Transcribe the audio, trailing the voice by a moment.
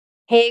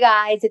Hey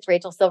guys, it's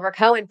Rachel Silver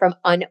Cohen from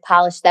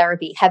Unpolished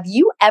Therapy. Have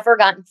you ever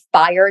gotten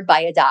fired by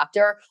a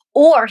doctor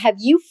or have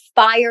you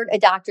fired a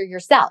doctor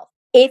yourself?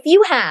 If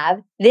you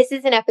have, this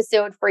is an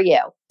episode for you.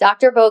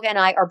 Dr. Boga and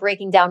I are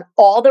breaking down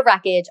all the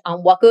wreckage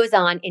on what goes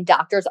on in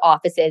doctors'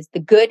 offices,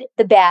 the good,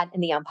 the bad,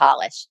 and the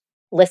unpolished.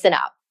 Listen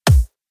up.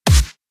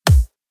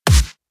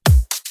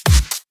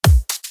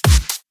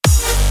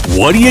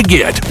 What do you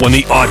get when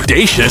the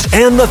audacious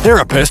and the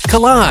therapist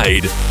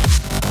collide?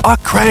 A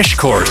crash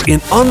course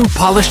in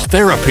unpolished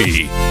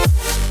therapy.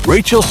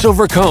 Rachel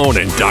Silver Cohen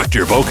and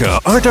Dr. Boga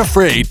aren't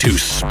afraid to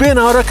spin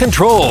out of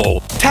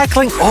control,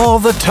 tackling all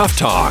the tough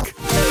talk.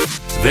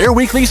 Their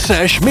weekly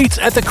sesh meets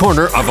at the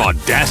corner of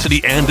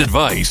audacity and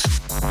advice,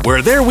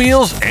 where their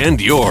wheels and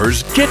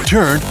yours get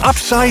turned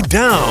upside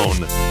down.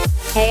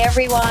 Hey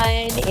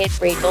everyone,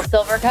 it's Rachel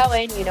Silver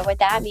Cohen. You know what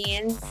that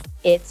means.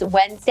 It's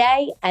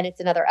Wednesday and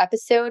it's another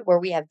episode where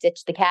we have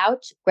ditched the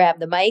couch, grabbed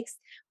the mics.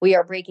 We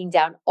are breaking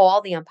down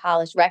all the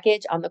unpolished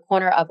wreckage on the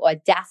corner of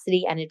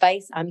audacity and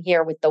advice. I'm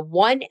here with the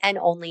one and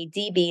only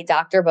DB,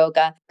 Dr.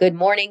 Boga. Good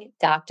morning,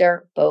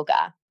 Dr.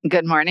 Boga.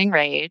 Good morning,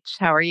 Rach.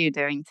 How are you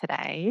doing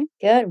today?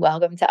 Good.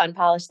 Welcome to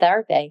Unpolished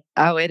Therapy.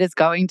 Oh, it is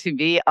going to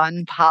be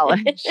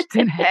unpolished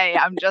today.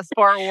 I'm just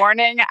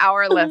forewarning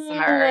our listeners.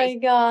 Oh my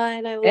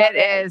God. I love it.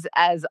 It is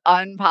as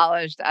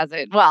unpolished as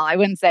I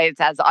wouldn't say it's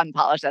as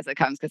unpolished as it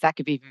comes because that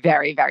could be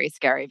very, very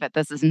scary. But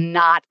this is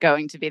not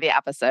going to be the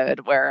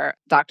episode where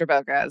Dr.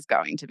 Boga is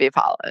going to be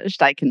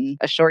polished. I can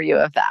assure you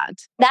of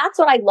that. That's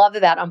what I love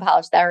about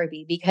Unpolished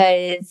Therapy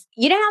because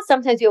you know how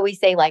sometimes you always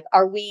say, like,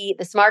 are we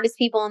the smartest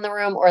people in the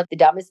room or the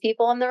dumbest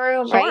people in the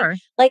room, Sure. right?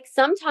 Like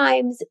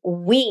sometimes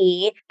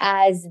we,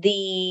 as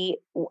the,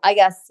 I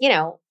guess,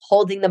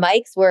 holding the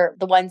mics, we're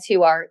the ones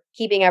who are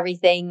keeping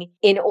everything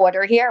in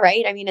order here,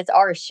 right? I mean, it's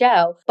our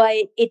show,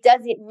 but it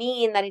doesn't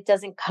mean that it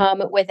doesn't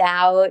come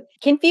without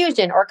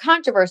confusion or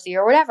controversy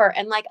or whatever.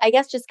 And like, I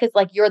guess just because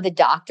like you're the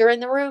doctor in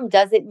the room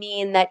doesn't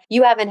mean that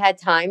you haven't had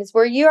times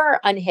where you're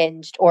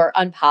unhinged or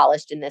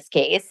unpolished in this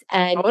case.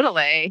 And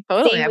Totally.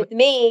 same with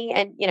me.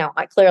 And,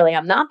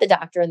 I'm not the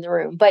doctor in the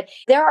room, but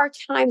there are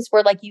times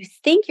where like you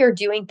think you're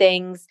doing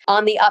things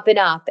on the up and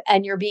up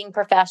and you're being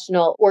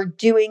professional or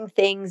doing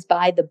things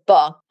by the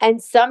book.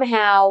 And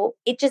somehow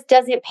it just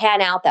doesn't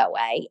pan out that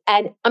way.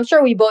 And I'm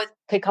sure we both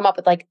could come up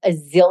with like a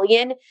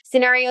zillion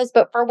scenarios,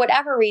 but for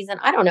whatever reason,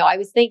 I don't know. I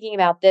was thinking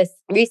about this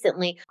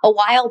recently. A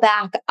while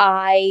back,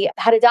 I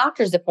had a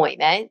doctor's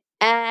appointment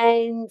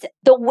and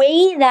the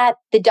way that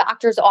the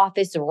doctor's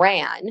office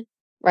ran,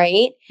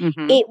 right?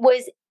 Mm-hmm. It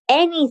was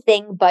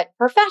anything but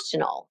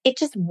professional. It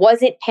just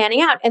wasn't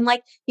panning out. And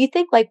like, you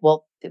think like,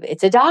 well,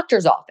 it's a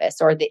doctor's office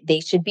or they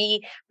should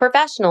be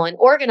professional and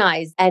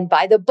organized and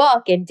by the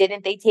book. And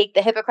didn't they take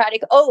the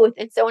Hippocratic Oath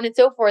and so on and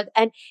so forth?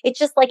 And it's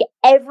just like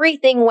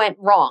everything went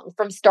wrong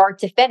from start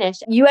to finish.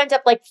 You end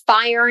up like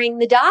firing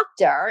the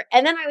doctor.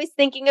 And then I was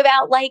thinking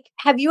about like,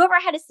 have you ever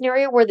had a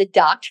scenario where the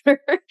doctor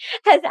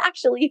has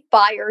actually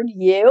fired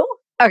you?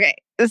 Okay.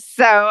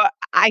 So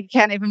I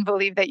can't even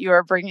believe that you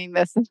are bringing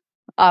this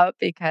up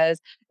because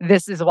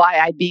this is why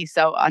I be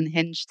so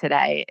unhinged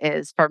today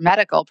is for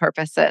medical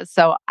purposes.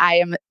 So I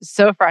am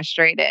so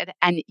frustrated.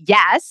 And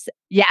yes,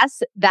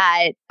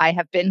 that I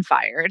have been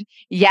fired.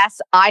 Yes,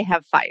 I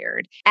have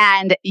fired.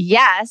 And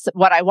yes,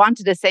 what I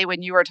wanted to say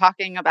when you were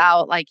talking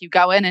about like you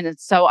go in and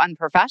it's so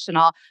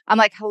unprofessional, I'm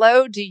like,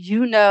 hello, do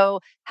you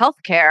know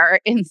healthcare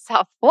in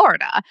South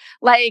Florida?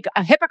 Like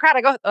a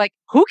Hippocratic Oath, like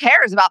who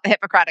cares about the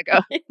Hippocratic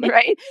Oath,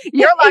 right?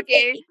 You're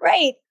lucky.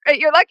 Right.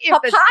 You're lucky if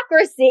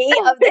hypocrisy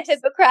of the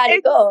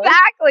Hippocratic Oath.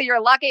 Exactly.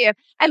 You're lucky if,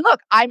 and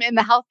look, I'm in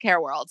the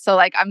healthcare world. So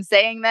like I'm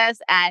saying this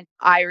and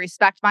I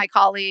respect my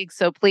colleagues.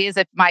 So please,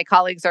 if my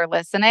colleagues are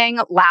listening,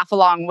 laugh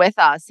along with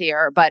us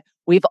here. But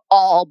we've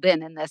all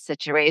been in this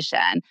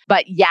situation.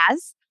 But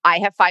yes, I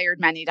have fired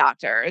many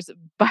doctors,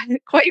 but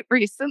quite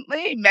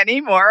recently, many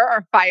more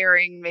are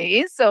firing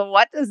me. So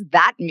what does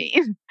that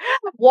mean?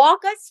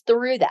 Walk us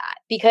through that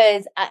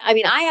because I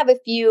mean, I have a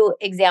few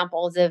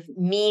examples of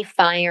me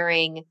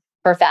firing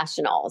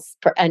professionals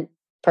and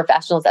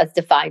professionals as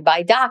defined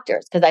by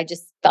doctors because I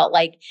just felt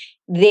like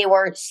they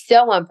were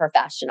so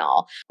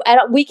unprofessional. And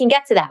we can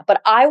get to that,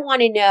 but I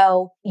want to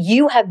know,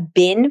 you have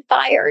been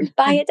fired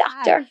by a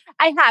doctor?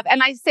 I have.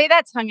 And I say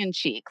that tongue in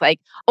cheek, like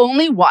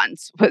only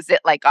once was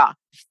it like a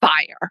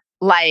fire,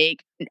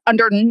 like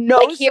under no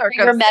like hearing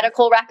your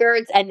medical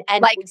records and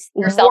like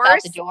yourself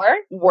out the door?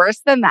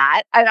 Worse than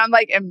that. And I'm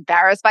like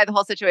embarrassed by the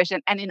whole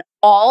situation. And in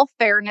all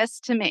fairness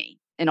to me,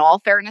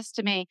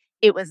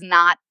 it was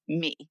not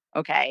me.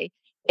 Okay.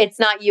 It's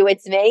not you,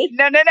 it's me.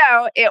 No.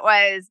 It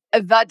was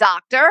the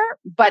doctor,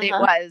 but it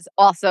was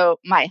also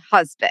my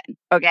husband.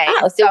 Okay.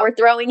 Oh, so we're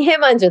throwing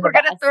him under the bus.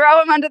 We're going to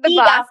throw him under the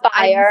bus. Got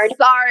fired. I'm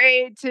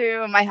sorry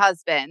to my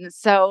husband.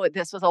 So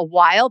this was a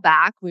while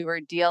back. We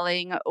were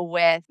dealing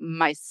with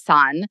my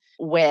son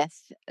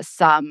with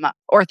some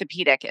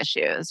orthopedic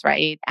issues,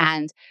 right?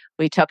 And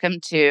we took him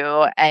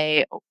to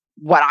a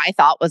what I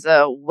thought was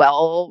a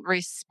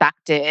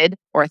well-respected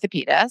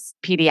orthopedist,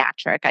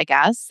 pediatric, I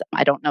guess.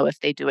 I don't know if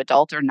they do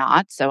adult or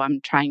not. So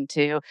I'm trying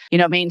to,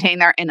 maintain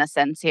their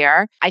innocence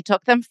here. I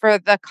took them for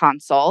the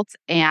consult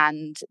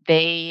and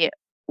they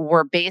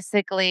were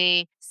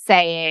basically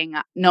saying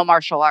no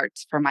martial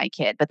arts for my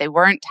kid, but they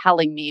weren't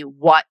telling me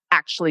what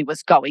actually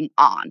was going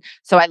on.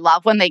 So I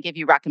love when they give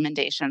you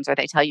recommendations or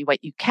they tell you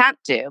what you can't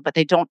do, but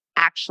they don't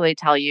actually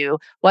tell you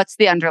what's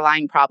the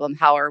underlying problem,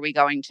 how are we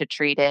going to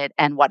treat it,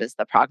 and what is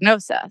the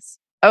prognosis.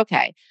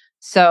 Okay.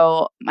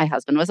 So my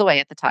husband was away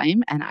at the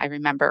time, and I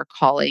remember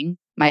calling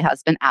my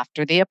husband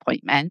after the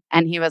appointment,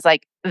 and he was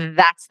like,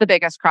 that's the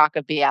biggest crock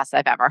of BS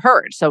I've ever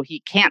heard. So he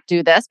can't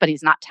do this, but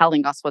he's not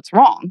telling us what's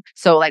wrong.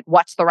 So like,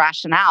 what's the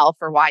rationale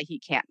for why he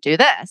can't do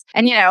this?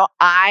 And,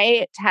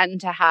 I tend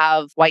to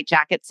have white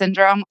jacket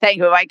syndrome. Thank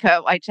you, white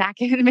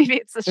jacket. Maybe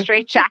it's the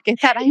straight jacket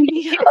that I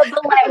need.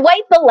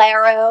 White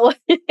bolero.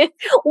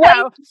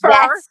 White fur.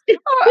 vest. I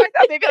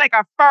thought maybe like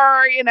a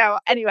fur,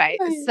 Anyway,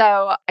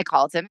 so I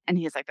called him and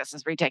he's like, this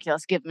is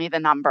ridiculous. Give me the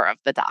number of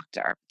the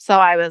doctor. So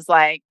I was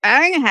like,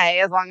 okay,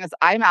 as long as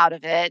I'm out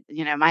of it,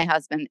 my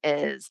husband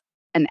is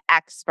an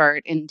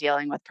expert in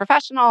dealing with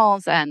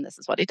professionals, and this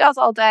is what he does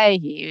all day.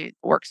 He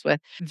works with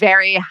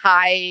very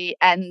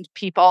high-end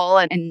people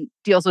and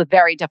deals with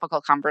very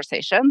difficult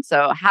conversations.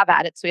 So have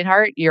at it,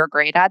 sweetheart. You're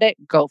great at it.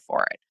 Go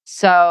for it.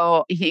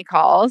 So he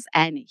calls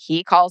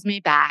me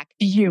back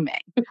fuming,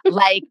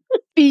 like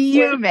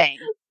fuming.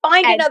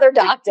 Find another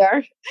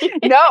doctor.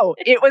 No,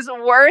 it was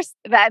worse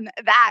than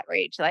that,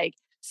 Rach.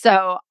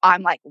 So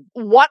I'm like,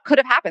 what could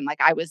have happened?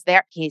 I was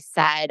there. He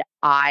said,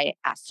 I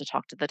asked to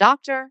talk to the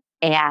doctor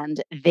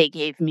and they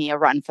gave me a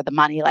run for the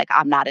money.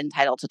 I'm not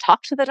entitled to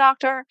talk to the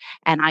doctor.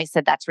 And I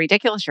said, that's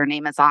ridiculous. Your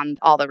name is on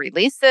all the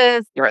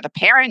releases. You're the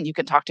parent. You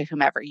can talk to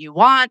whomever you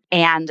want.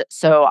 And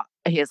so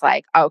he's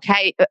like,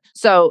 okay.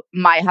 So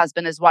my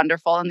husband is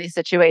wonderful in these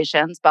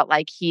situations, but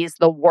he's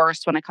the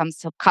worst when it comes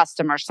to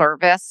customer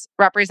service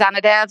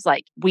representatives.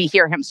 We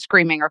hear him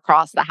screaming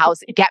across the house,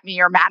 get me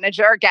your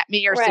manager, get me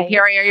your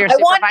superior, your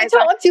supervisor. I want to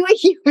talk to a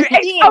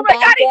human being. Oh my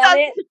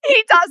God,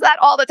 he does that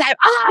all the time.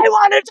 I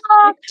want to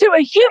talk to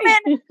a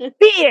human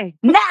being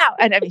now.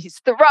 And he's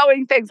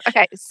throwing things.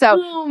 Okay, so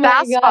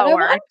fast forward. I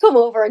want to come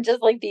over and just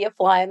be a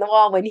fly on the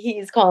wall when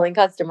he's calling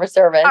customer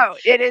service. Oh,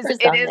 it is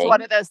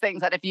one of those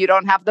things that if you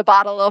don't have the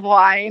bottle of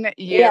wine,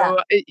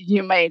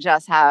 you may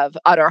just have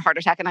utter heart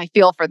attack. And I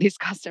feel for these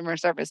customer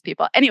service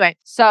people. Anyway,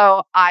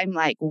 so I'm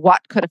like, what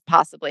could have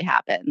possibly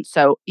happened?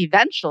 So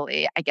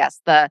eventually, I guess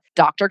the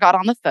doctor got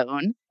on the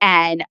phone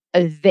and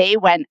they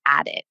went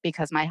at it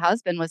because my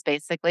husband was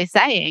basically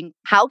saying,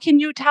 how can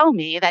you tell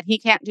me that he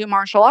can't do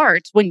martial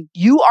arts when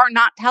you are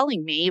not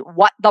telling me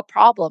what the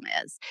problem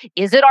is?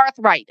 Is it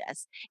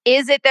arthritis?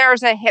 Is it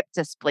there's a hip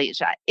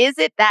dysplasia? Is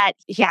it that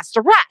he has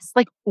to rest?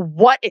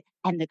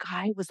 And the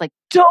guy was like,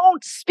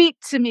 don't speak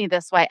to me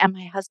this way. And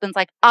my husband's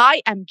like,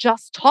 I am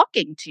just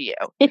talking to you.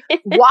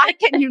 Why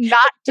can you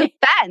not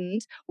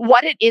defend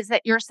what it is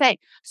that you're saying?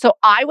 So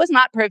I was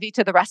not privy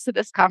to the rest of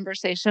this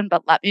conversation,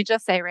 but let me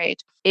just say,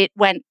 Rach, it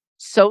went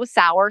so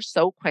sour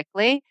so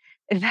quickly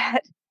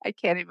that I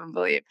can't even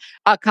believe.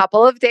 A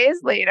couple of days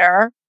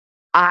later,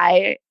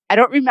 I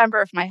don't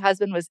remember if my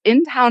husband was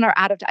in town or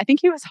out of town. I think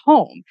he was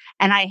home.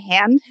 And I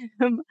handed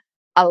him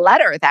a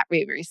letter that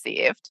we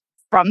received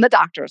from the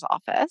doctor's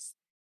office.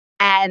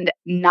 And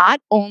not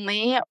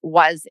only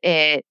was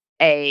it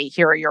a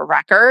here are your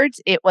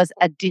records, it was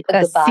a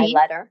goodbye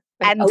letter.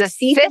 And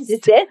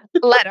desist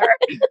letter.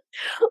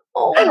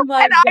 Oh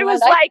my God. I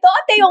was I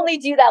thought they only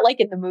do that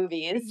in the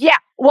movies. Yeah.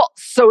 Well,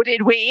 so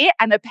did we.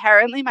 And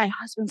apparently my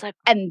husband's like,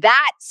 and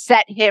that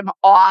set him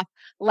off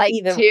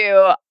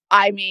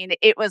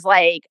it was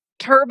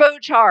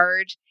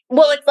turbocharged.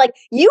 Well, it's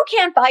you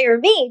can't fire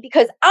me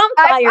because I'm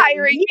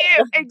firing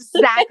you.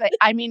 Exactly.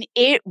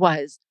 It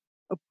was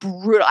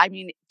brutal.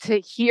 To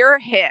hear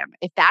him,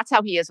 if that's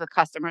how he is with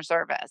customer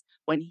service,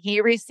 when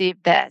he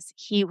received this,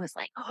 he was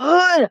like,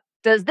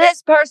 does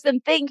this person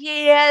think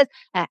he is?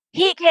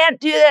 He can't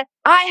do that.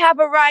 I have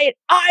a right.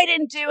 I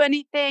didn't do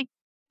anything.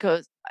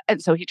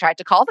 And so he tried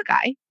to call the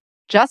guy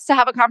just to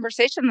have a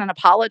conversation and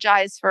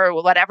apologize for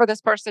whatever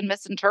this person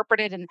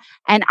misinterpreted.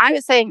 And I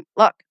was saying,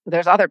 look,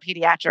 there's other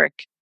pediatric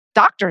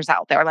doctors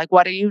out there.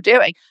 What are you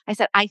doing? I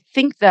said, I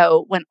think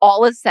though, when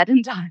all is said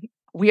and done,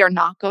 we are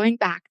not going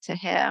back to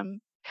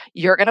him.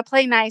 You're going to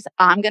play nice.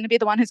 I'm going to be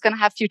the one who's going to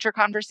have future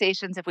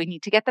conversations if we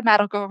need to get the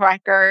medical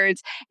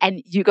records,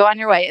 and you go on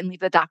your way and leave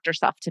the doctor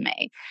stuff to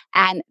me.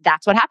 And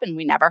that's what happened.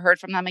 We never heard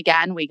from them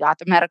again. We got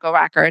the medical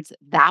records.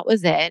 That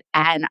was it.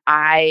 And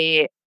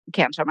I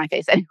can't show my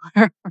face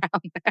anywhere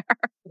around there.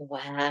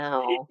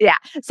 Wow. Yeah.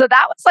 So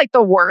that was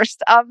the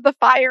worst of the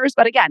fires.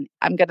 But again,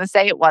 I'm going to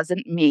say it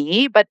wasn't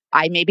me, but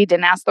I maybe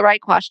didn't ask the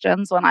right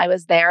questions when I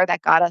was there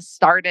that got us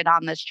started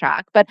on this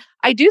track. But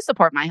I do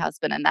support my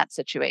husband in that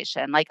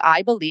situation.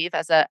 I believe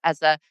as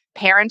a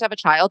parent of a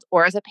child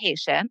or as a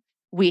patient,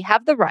 we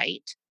have the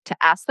right to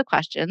ask the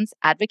questions,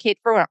 advocate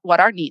for what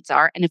our needs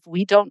are. And if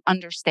we don't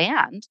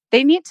understand,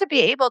 they need to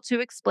be able to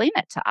explain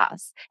it to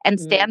us and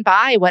Mm. stand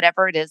by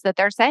whatever it is that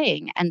they're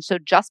saying. And so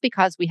just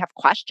because we have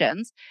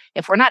questions,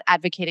 if we're not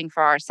advocating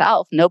for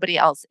ourselves, nobody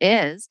else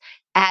is.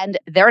 And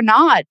they're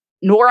not,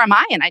 nor am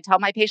I. And I tell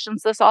my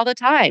patients this all the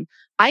time.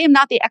 I am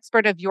not the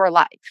expert of your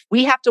life.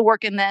 We have to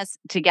work in this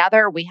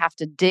together. We have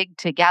to dig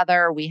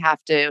together. We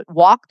have to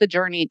walk the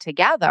journey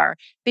together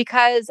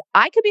because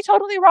I could be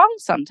totally wrong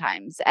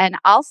sometimes. And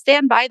I'll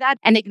stand by that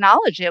and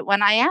acknowledge it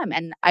when I am.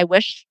 And I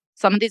wish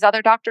some of these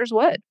other doctors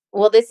would.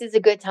 Well, this is a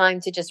good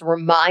time to just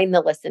remind the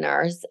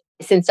listeners,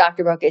 since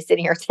Dr. Boca is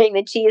sitting here saying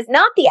that she is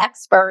not the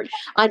expert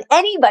on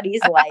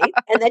anybody's life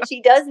and that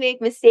she does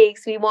make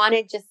mistakes, we want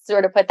to just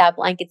sort of put that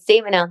blanket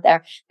statement out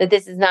there that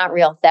this is not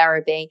real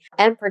therapy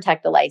and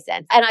protect the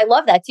license. And I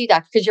love that too,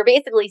 doctor, because you're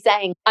basically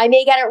saying, I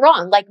may get it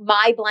wrong. Like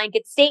my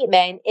blanket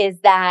statement is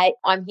that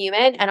I'm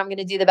human and I'm going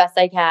to do the best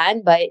I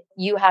can, but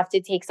you have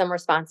to take some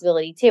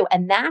responsibility too.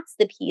 And that's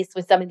the piece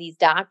with some of these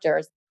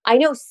doctors. I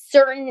know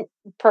certain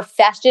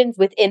professions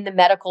within the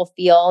medical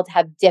field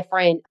have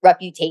different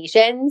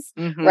reputations,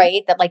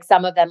 right? That like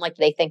some of them, like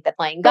they think that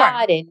playing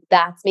God, and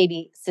that's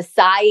maybe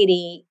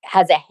society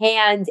has a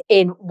hand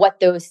in what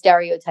those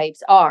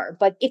stereotypes are.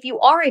 But if you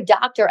are a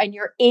doctor and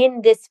you're in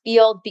this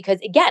field,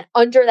 because again,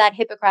 under that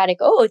Hippocratic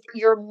oath,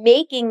 you're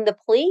making the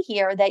plea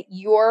here that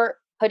you're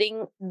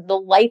putting the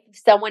life of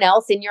someone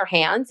else in your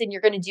hands and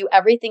you're going to do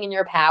everything in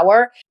your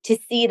power to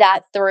see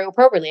that through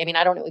appropriately. I mean,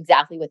 I don't know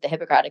exactly what the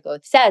Hippocratic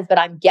Oath says, but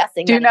I'm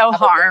guessing do no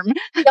harm.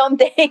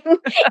 Something in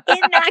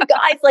that,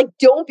 guys, like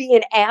don't be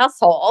an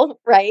asshole,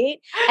 right?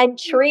 And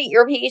treat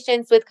your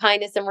patients with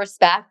kindness and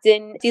respect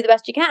and do the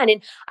best you can.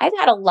 And I've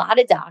had a lot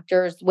of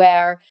doctors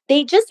where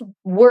they just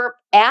were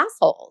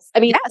assholes. I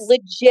mean,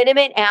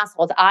 legitimate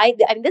assholes. I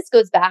mean, this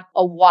goes back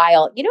a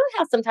while. You know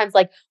how sometimes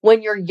like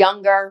when you're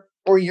younger,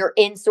 or you're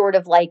in sort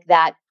of like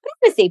that, I'm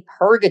not going to say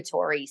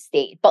purgatory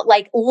state, but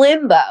like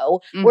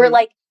limbo, where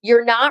like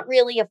you're not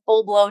really a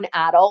full blown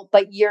adult,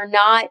 but you're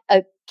not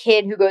a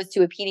kid who goes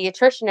to a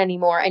pediatrician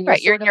anymore. And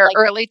you're in your like,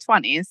 early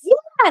 20s. Yeah.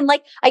 And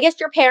like, I guess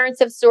your parents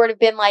have sort of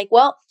been like,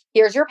 well,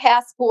 here's your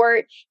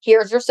passport.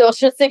 Here's your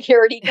social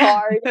security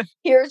card.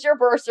 Here's your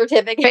birth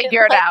certificate.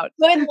 Figure it like, out.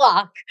 Good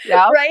luck.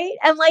 Right.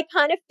 And like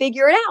kind of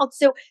figure it out.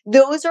 So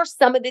those are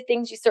some of the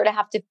things you sort of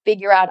have to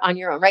figure out on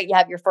your own, right? You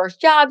have your first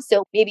job.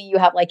 So maybe you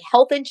have like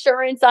health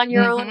insurance on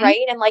your own,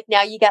 right? And like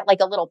now you get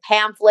like a little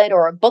pamphlet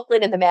or a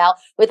booklet in the mail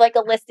with like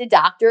a list of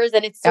doctors.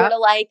 And it's sort of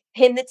like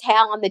pin the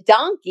tail on the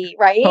donkey,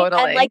 right?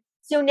 Totally. And like,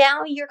 so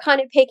now you're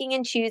kind of picking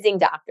and choosing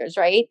doctors,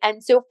 right?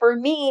 And so for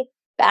me,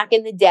 back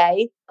in the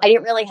day, I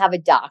didn't really have a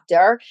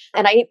doctor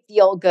and I didn't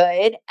feel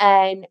good.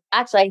 And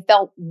actually, I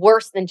felt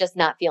worse than just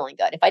not feeling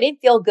good. If I didn't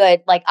feel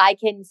good, like I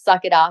can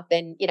suck it up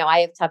and, you know,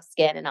 I have tough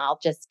skin and I'll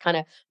just kind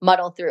of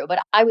muddle through. But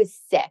I was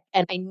sick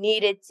and I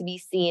needed to be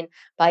seen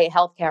by a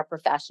healthcare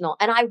professional.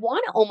 And I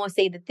want to almost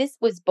say that this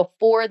was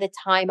before the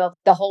time of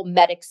the whole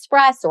Med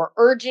Express or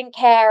urgent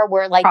care,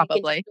 where like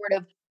you can just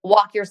sort of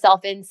walk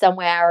yourself in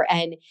somewhere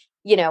and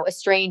you know, a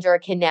stranger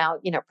can now,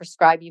 you know,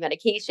 prescribe you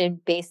medication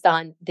based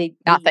on the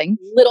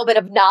little bit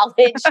of knowledge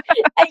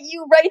that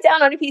you write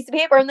down on a piece of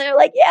paper. And they're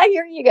like, yeah,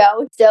 here you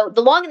go. So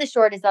the long and the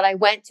short is that I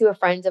went to a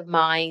friend of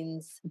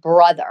mine's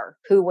brother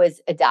who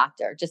was a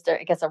doctor, just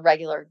I guess a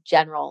regular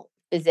general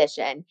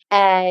physician.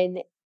 And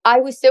I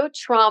was so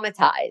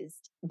traumatized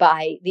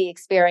by the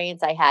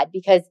experience I had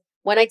because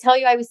when I tell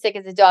you I was sick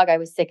as a dog, I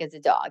was sick as a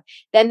dog.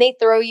 Then they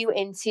throw you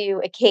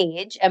into a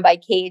cage. And by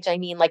cage, I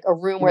mean like a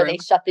room where they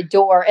shut the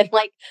door and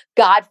like,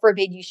 God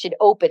forbid you should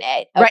open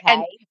it. Okay? Right.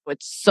 And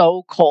it's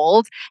so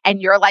cold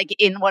and you're like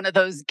in one of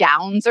those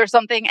gowns or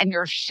something and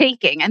you're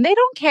shaking and they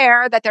don't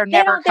care that they're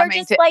never they're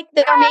coming just like,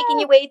 they're making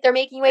you wait. They're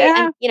making you wait.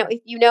 And, you know,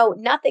 if you know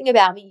nothing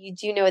about me, you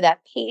do know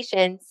that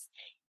patience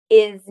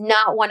is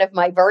not one of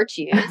my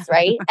virtues,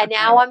 right? And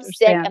now I'm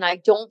sick and I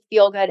don't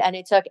feel good. And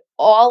it took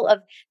all of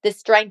the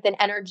strength and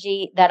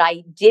energy that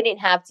I didn't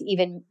have to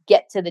even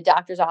get to the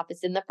doctor's office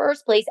in the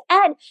first place.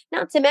 And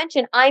not to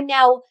mention, I'm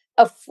now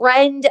a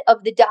friend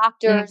of the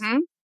doctor's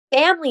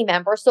family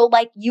member. So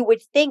like you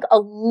would think a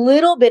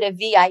little bit of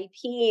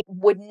VIP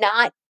would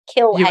not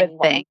kill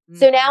anyone.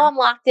 So now I'm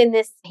locked in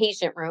this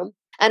patient room.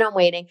 And I'm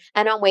waiting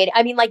and I'm waiting.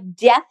 I mean, like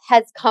death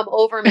has come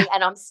over me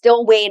and I'm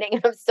still waiting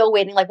and I'm still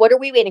waiting. Like, what are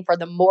we waiting for?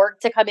 The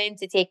morgue to come in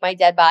to take my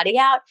dead body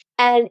out?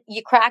 And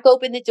you crack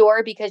open the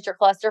door because you're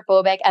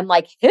claustrophobic and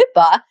like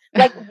HIPAA.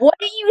 Like, what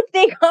do you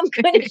think I'm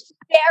going to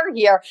share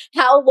here?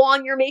 How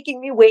long you're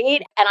making me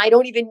wait? And I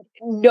don't even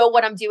know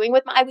what I'm doing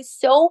with I was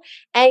so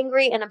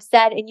angry and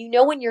upset. And you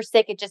know, when you're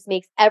sick, it just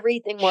makes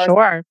everything worse.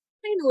 Sure.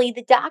 Finally,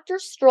 the doctor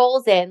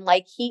strolls in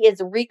like he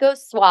is Rico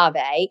Suave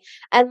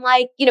and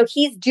like, you know,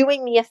 he's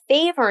doing me a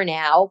favor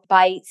now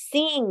by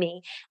seeing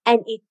me. And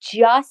it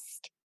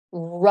just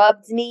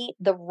rubbed me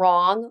the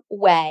wrong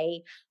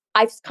way.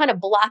 I've kind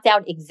of blocked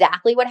out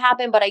exactly what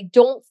happened, but I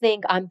don't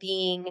think I'm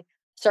being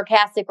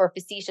sarcastic or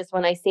facetious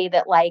when I say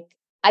that, like,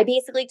 I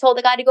basically told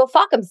the guy to go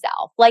fuck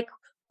himself. Like,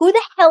 who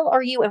the hell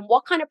are you and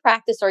what kind of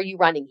practice are you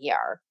running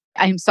here?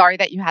 I'm sorry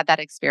that you had that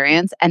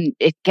experience, and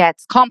it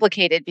gets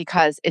complicated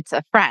because it's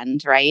a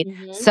friend, right?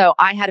 Mm-hmm. So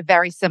I had a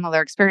very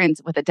similar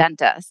experience with a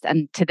dentist,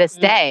 and to this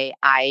Mm. day,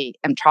 I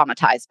am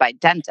traumatized by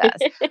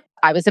dentists.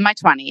 I was in my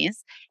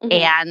 20s Mm-hmm.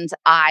 and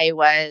I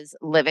was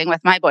living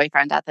with my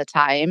boyfriend at the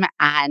time,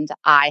 and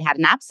I had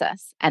an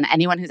abscess. And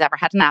anyone who's ever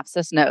had an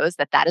abscess knows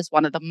that that is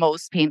one of the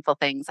most painful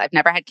things. I've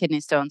never had kidney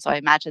stones, so I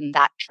imagine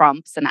that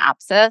trumps an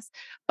abscess,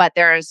 but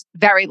there's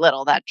very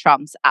little that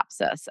trumps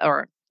abscess,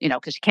 or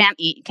because you can't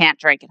eat, you can't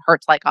drink, it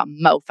hurts like a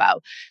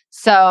mofo.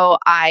 So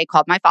I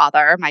called my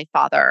father. My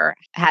father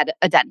had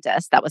a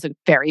dentist that was a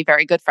very,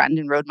 very good friend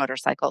and rode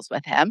motorcycles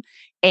with him.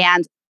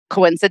 And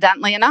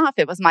coincidentally enough,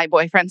 it was my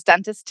boyfriend's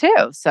dentist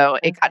too. So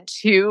it got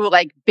two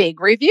like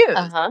big reviews.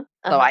 Uh-huh.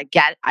 So I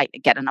get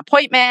an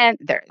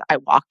appointment. There, I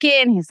walk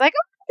in. He's like,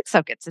 "Oh, it's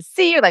so good to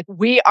see you. Like,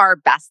 we are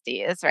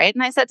besties, right?"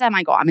 And I said to him,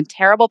 I go, "I'm in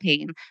terrible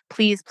pain.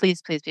 Please,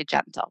 please, please be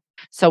gentle."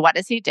 So what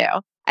does he do?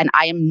 And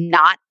I am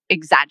not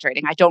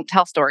exaggerating. I don't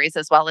tell stories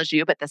as well as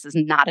you, but this is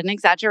not an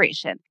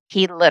exaggeration.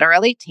 He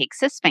literally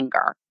takes his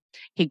finger,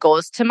 he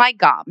goes to my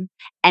gum,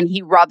 and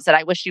he rubs it.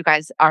 I wish you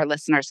guys, our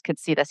listeners, could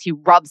see this. He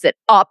rubs it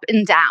up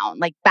and down,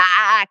 like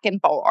back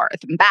and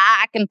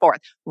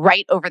forth,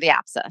 right over the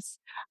abscess.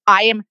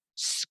 I am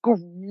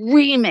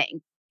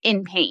screaming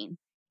in pain.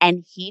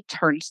 And he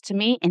turns to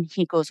me and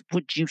he goes,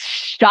 "Would you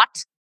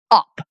shut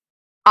up?"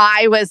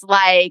 I was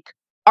like,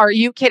 "Are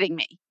you kidding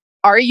me?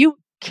 Are you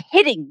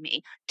kidding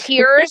me?"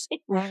 Tears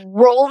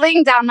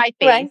rolling down my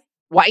face. Right.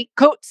 White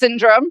coat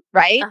syndrome,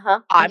 right? Uh-huh.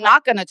 I'm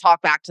not going to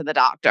talk back to the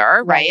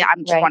doctor, right? Right,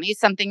 I'm right. 20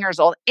 something years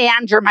old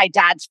and you're my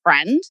dad's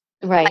friend.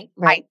 Right.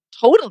 I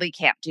totally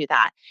can't do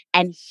that.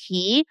 And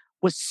he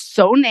was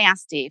so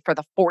nasty for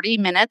the 40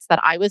 minutes that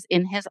I was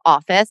in his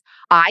office.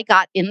 I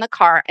got in the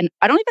car, and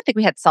I don't even think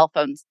we had cell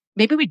phones.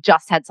 Maybe we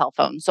just had cell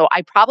phones. So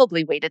I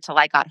probably waited till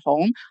I got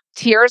home,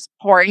 tears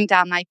pouring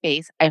down my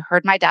face. I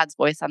heard my dad's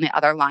voice on the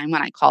other line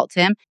when I called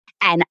him,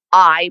 and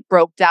I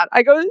broke down.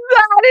 I go,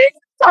 "That is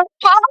so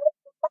horrible."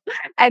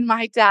 And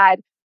my dad,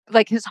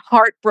 like, his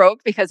heart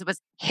broke because it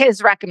was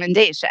his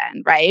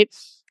recommendation, right?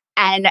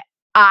 And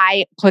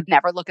I could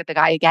never look at the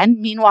guy again.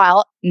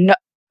 Meanwhile, no,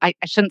 I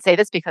shouldn't say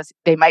this because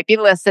they might be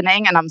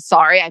listening, and I'm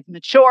sorry. I've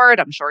matured.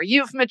 I'm sure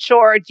you've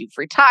matured. You've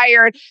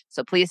retired.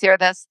 So please hear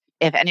this.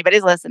 If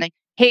anybody's listening,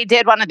 he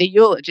did one of the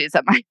eulogies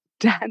at my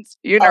dad's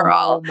funeral.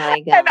 Oh my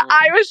God. And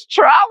I was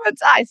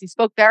traumatized. He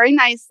spoke very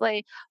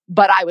nicely,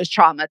 but I was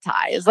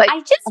traumatized. Like, I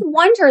just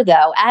wonder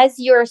though, as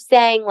you're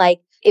saying,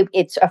 like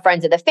it's a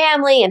friend of the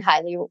family and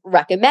highly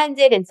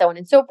recommended and so on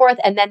and so forth.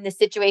 And then the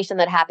situation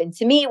that happened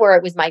to me where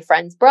it was my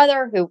friend's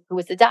brother who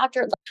was the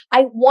doctor.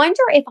 I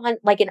wonder if on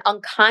like an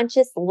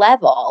unconscious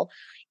level,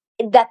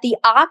 that the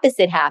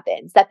opposite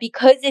happens, that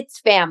because it's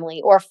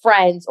family or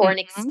friends or an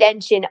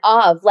extension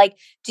of, like,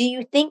 do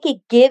you think it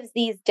gives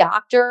these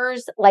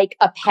doctors like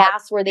a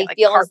pass where they like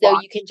feel as though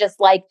carte you can just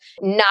like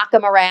knock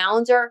them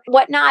around or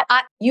whatnot?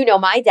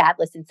 My dad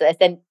listens to this,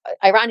 and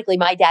ironically,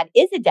 my dad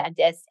is a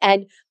dentist.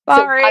 And so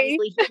sorry.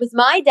 obviously he was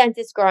my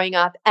dentist growing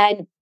up,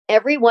 and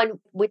everyone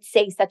would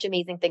say such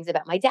amazing things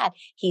about my dad.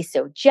 He's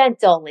so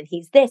gentle and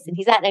he's this and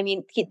he's that. I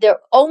mean, they're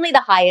only the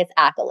highest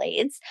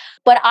accolades.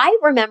 But I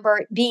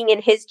remember being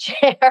in his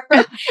chair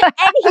and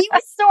he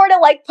was sort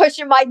of like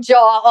pushing my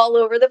jaw all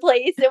over the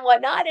place and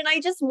whatnot. And I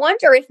just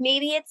wonder if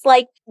maybe it's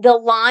like the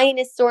line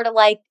is sort of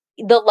like,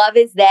 the love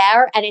is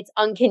there and it's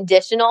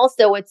unconditional.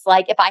 So it's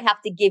like, if I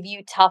have to give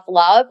you tough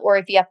love, or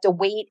if you have to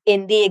wait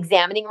in the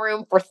examining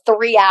room for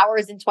 3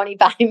 hours and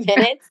 25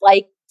 minutes,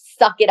 like,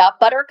 suck it up,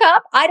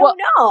 buttercup. I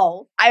don't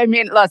know. I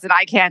mean, listen,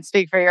 I can't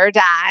speak for your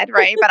dad,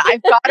 right? But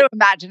I've got to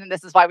imagine, and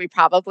this is why we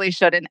probably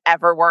shouldn't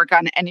ever work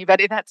on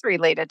anybody that's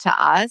related to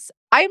us.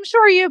 I am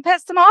sure you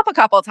pissed him off a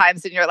couple of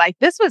times in your life.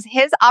 This was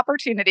his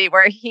opportunity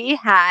where he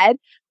had,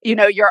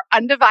 your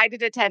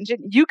undivided attention.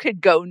 You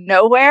could go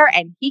nowhere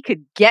and he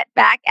could get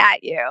back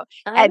at you.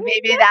 And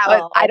maybe that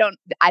was,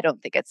 I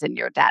don't think it's in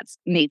your dad's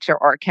nature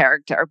or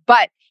character,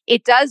 but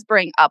it does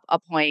bring up a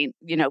point,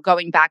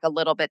 going back a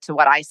little bit to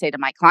what I say to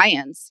my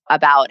clients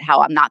about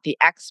how I'm not the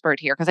expert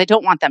here, because I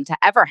don't want them to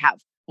ever have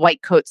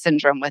white coat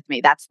syndrome with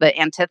me. That's the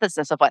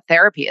antithesis of what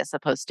therapy is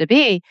supposed to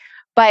be.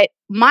 But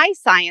my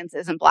science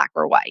isn't black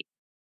or white,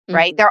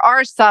 right? Mhm. There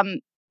are some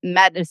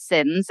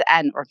medicines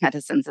or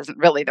medicines isn't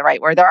really the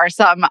right word. There are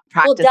some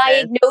practices.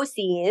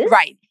 Diagnoses.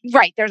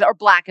 Right. There's are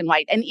black and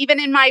white. And even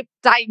in my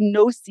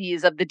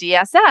diagnoses of the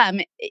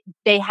DSM,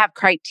 they have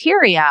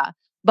criteria.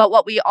 But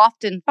what we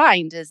often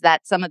find is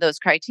that some of those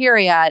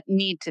criteria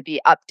need to be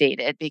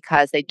updated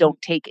because they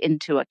don't take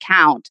into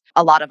account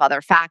a lot of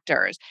other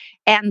factors.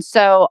 And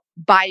so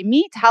by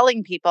me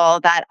telling people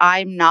that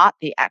I'm not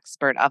the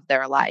expert of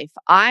their life,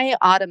 I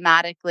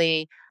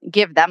automatically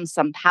give them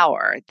some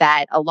power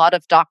that a lot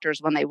of doctors,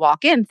 when they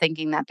walk in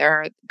thinking that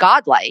they're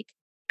godlike,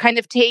 kind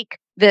of take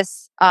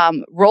this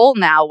role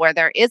now where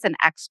there is an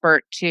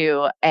expert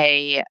to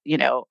a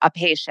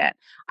patient.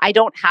 I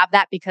don't have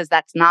that because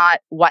that's not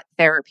what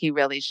therapy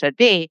really should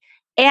be.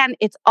 And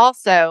it's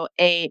also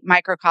a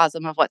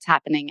microcosm of what's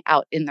happening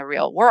out in the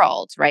real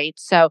world, right?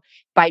 So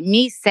by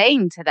me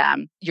saying to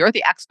them, you're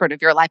the expert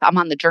of your life, I'm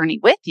on the journey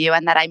with you,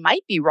 and that I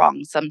might be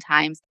wrong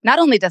sometimes, not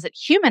only does it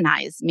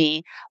humanize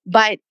me,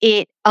 but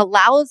it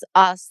allows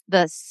us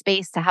the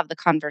space to have the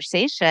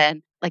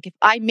conversation. Like if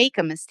I make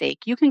a mistake,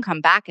 you can come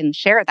back and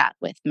share that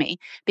with me.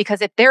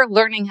 Because if they're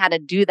learning how to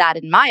do that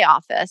in my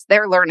office,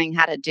 they're learning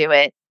how to do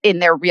it in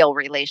their real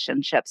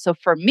relationship. So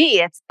for me,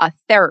 it's a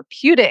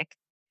therapeutic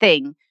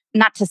thing.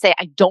 Not to say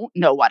I don't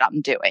know what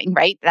I'm doing,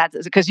 right?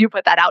 That's because you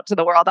put that out to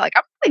the world. I'm like,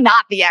 I'm really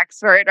not the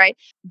expert, right?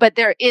 But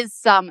there is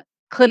some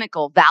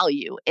clinical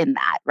value in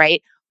that,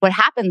 right? What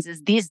happens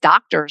is these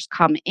doctors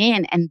come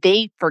in and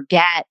they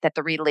forget that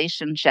the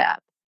relationship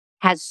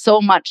has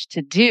so much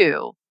to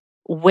do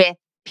with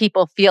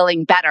people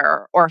feeling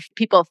better or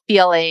people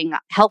feeling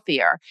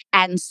healthier.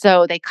 And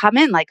so they come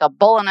in like a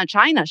bull in a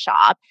china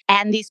shop.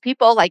 And these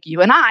people like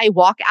you and I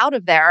walk out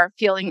of there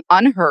feeling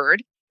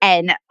unheard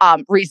and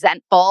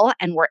resentful,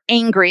 and we're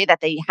angry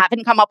that they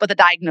haven't come up with a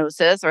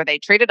diagnosis, or they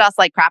treated us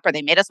like crap, or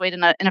they made us wait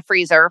in a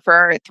freezer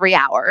for 3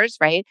 hours,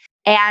 right?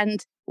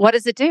 And what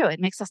does it do? It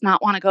makes us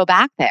not want to go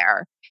back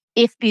there.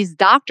 If these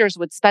doctors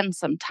would spend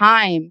some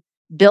time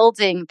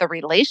building the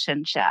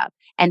relationship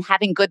and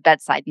having good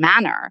bedside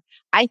manner,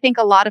 I think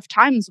a lot of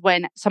times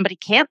when somebody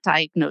can't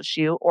diagnose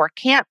you or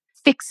can't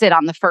fix it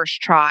on the first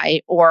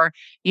try, or,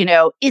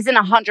 isn't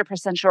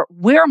 100% sure,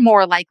 we're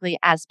more likely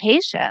as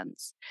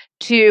patients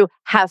to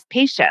have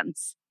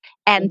patience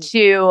and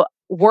to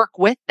work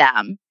with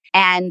them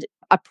and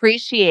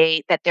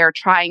appreciate that they're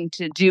trying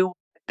to do,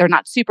 they're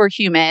not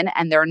superhuman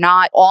and they're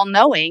not all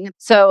knowing.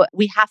 So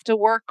we have to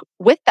work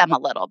with them a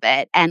little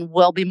bit and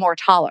we'll be more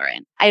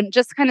tolerant. I'm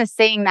just kind of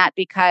saying that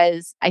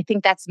because I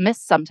think that's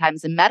missed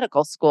sometimes in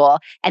medical school.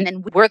 And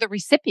then we're the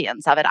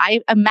recipients of it.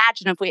 I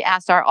imagine if we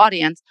asked our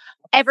audience,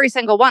 every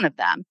single one of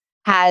them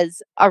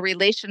has a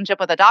relationship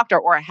with a doctor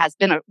or has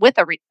been with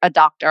a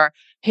doctor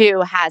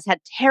who has had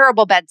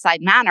terrible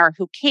bedside manner,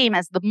 who came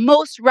as the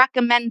most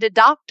recommended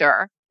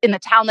doctor in the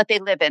town that they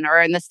live in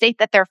or in the state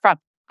that they're from.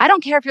 I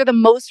don't care if you're the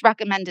most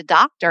recommended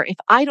doctor. If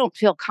I don't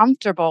feel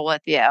comfortable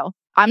with you,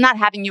 I'm not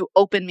having you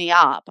open me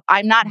up.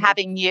 I'm not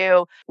having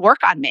you work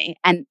on me.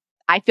 And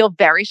I feel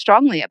very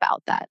strongly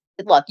about that.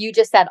 Look, you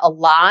just said a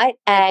lot.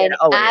 And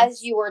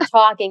as you were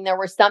talking, there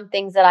were some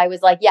things that I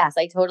was like, yes,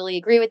 I totally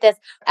agree with this.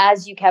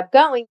 As you kept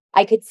going,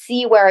 I could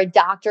see where a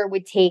doctor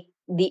would take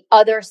the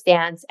other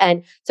stance.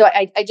 And so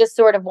I just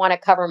sort of want to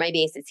cover my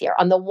bases here.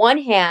 On the one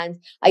hand,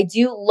 I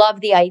do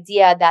love the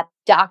idea that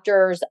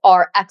doctors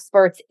are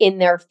experts in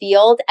their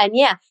field. And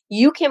yeah,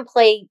 you can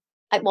play,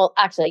 well,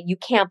 actually, you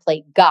can't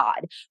play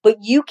God, but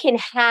you can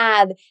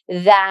have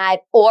that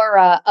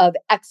aura of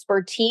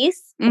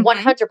expertise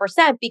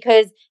 100%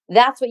 because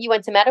that's what you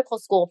went to medical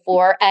school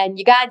for. And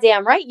you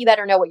goddamn right, you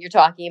better know what you're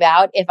talking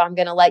about if I'm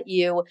going to let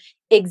you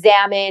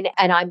examine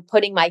and I'm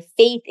putting my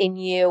faith in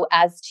you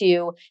as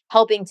to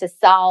helping to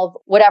solve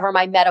whatever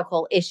my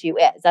medical issue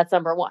is. That's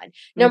number one.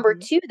 Number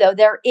two, though,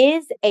 there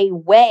is a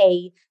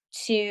way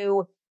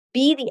to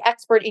be the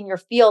expert in your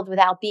field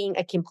without being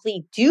a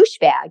complete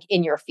douchebag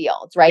in your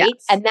field, right?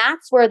 Yes. And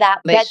that's where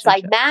that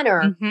bedside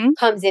manner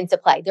comes into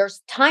play. There's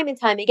time and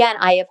time again,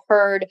 I have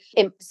heard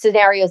in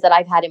scenarios that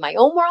I've had in my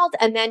own world,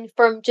 and then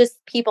from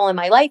just people in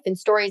my life and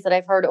stories that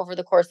I've heard over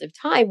the course of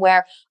time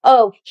where,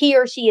 oh, he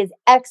or she is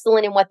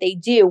excellent in what they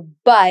do,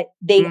 but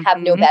they have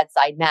no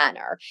bedside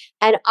manner.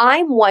 And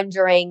I'm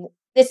wondering,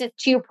 this is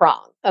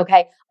two-pronged,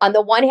 okay? On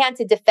the one hand,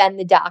 to defend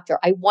the doctor,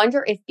 I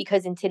wonder if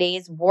because in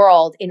today's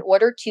world, in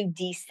order to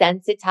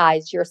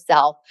desensitize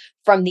yourself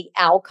from the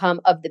outcome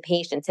of the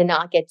patient, to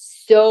not get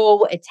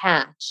so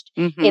attached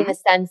in the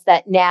sense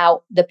that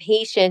now the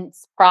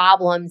patient's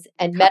problems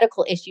and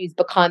medical issues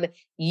become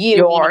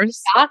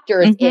yours,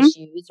 doctor's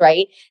issues,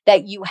 right?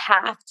 That you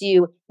have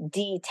to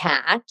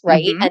detach,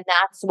 right? And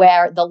that's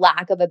where the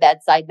lack of a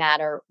bedside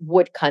manner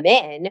would come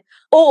in.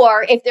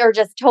 Or if they're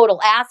just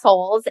total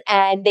assholes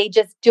and they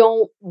just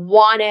don't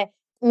want to,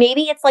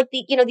 maybe it's like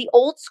the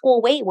old school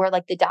way where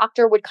like the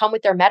doctor would come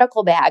with their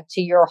medical bag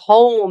to your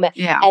home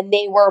and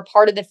they were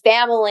part of the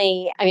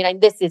family. I mean,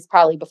 this is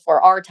probably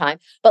before our time,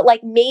 but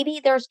like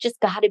maybe there's just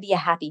got to be a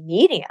happy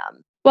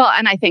medium. Well,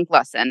 and I think,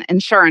 listen,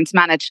 insurance,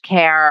 managed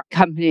care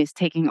companies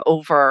taking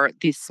over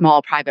these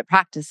small private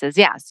practices.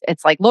 Yes,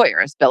 it's like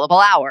lawyers,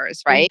 billable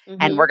hours, right?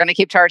 And we're going to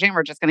keep charging.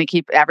 We're just going to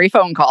keep every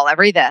phone call,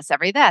 every this.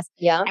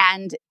 Yeah.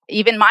 And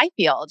even my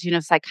field,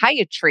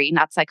 psychiatry,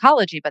 not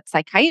psychology, but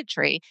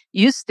psychiatry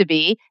used to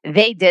be,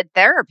 they did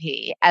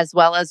therapy as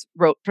well as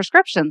wrote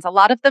prescriptions. A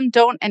lot of them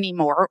don't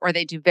anymore, or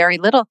they do very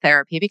little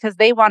therapy because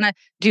they want to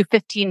do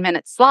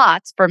 15-minute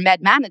slots for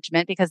med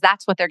management because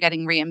that's what they're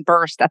getting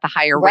reimbursed at the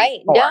higher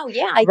rate for. No,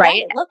 yeah, I get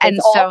it. Look, it's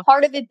all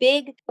part of a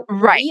big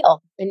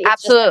wheel. And it's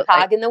absolutely just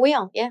a cog in the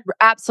wheel. Yeah.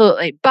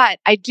 Absolutely. But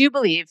I do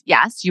believe,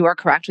 yes, you are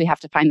correct. We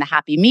have to find the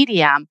happy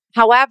medium.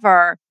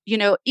 However,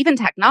 even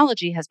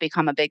technology has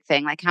become a big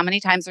thing. Like, how many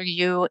times are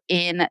you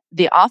in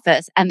the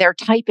office and they're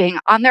typing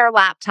on their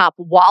laptop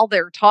while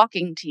they're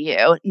talking to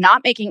you,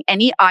 not making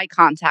any eye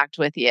contact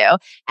with you?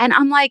 And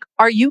I'm like,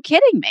 are you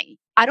kidding me?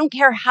 I don't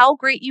care how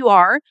great you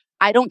are.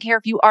 I don't care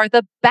if you are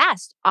the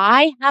best.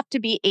 I have to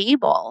be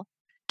able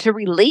to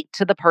relate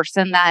to the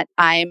person that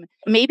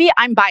maybe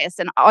I'm biased.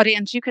 And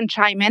audience, you can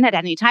chime in at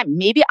any time.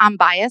 Maybe I'm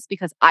biased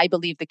because I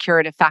believe the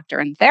curative factor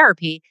in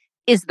therapy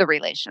is the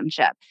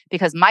relationship,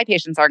 because my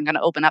patients aren't going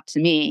to open up to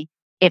me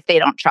if they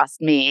don't trust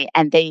me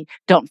and they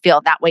don't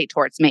feel that way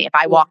towards me. If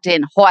I walked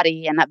in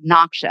haughty and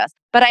obnoxious.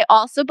 But I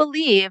also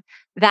believe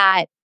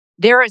that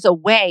there is a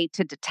way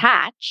to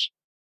detach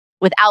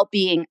without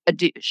being a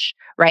douche,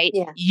 right?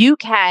 Yeah. You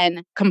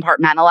can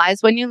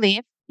compartmentalize when you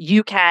leave.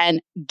 You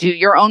can do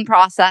your own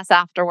process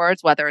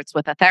afterwards, whether it's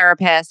with a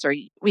therapist or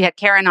we had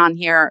Karen on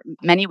here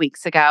many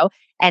weeks ago.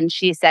 And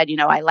she said,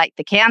 I light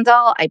the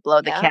candle, I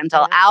blow the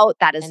candle out.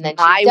 That is And then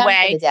my she's done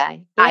way. for the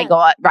day. I go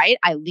out, right?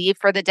 I leave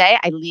for the day.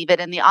 I leave it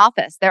in the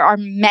office. There are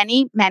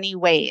many, many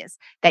ways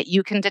that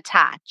you can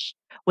detach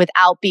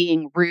without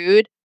being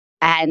rude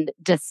and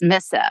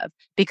dismissive,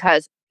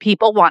 because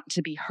people want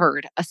to be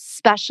heard,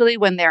 especially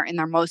when they're in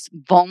their most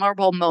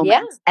vulnerable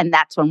moments. And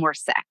that's when we're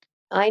sick.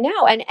 I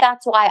know. And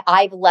that's why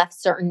I've left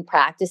certain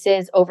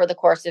practices over the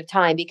course of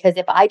time, because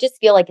if I just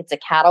feel like it's a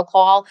cattle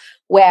call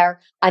where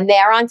I'm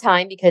there on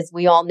time, because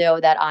we all know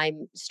that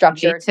I'm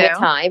structured with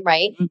time,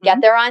 right? Mm-hmm.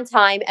 Get there on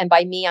time. And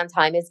by me on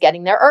time is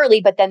getting there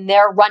early, but then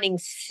they're running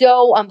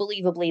so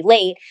unbelievably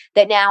late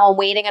that now I'm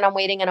waiting and I'm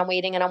waiting and I'm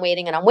waiting and I'm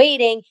waiting and I'm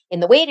waiting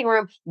in the waiting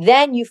room.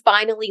 Then you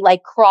finally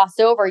like cross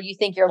over. You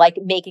think you're like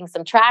making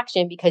some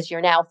traction because you're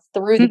now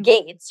through the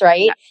gates,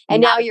 right?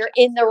 And now you're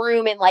in the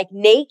room and like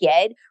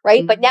naked,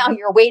 right? But now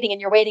you're waiting and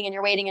you're waiting and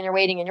you're waiting and you're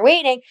waiting and you're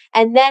waiting.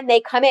 And then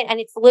they come in and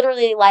it's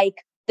literally like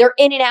they're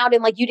in and out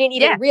and like you didn't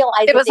even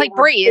realize it was like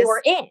breeze. They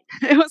were in.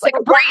 It was like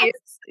a breeze.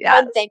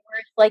 One thing where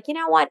it's like, you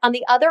know what? On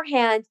the other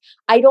hand,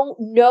 I don't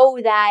know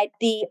that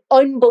the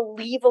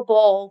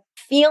unbelievable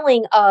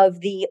feeling of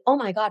the, oh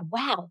my God,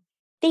 wow,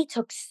 they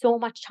took so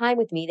much time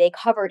with me. They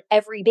covered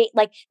every base.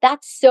 Like,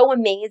 that's so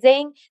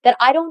amazing that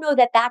I don't know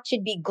that that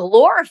should be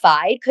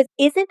glorified, because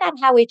isn't that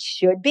how it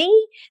should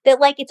be? That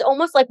like, it's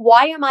almost like,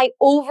 why am I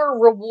over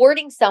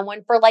rewarding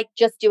someone for like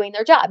just doing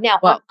their job? Now,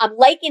 I'm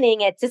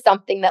likening it to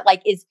something that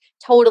like is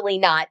totally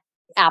not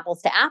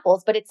apples to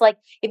apples, but it's like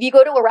if you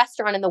go to a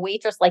restaurant and the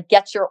waitress like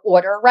gets your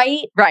order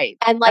right,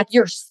 and like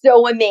you're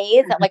so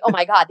amazed that like, oh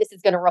my God, this is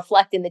going to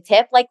reflect in the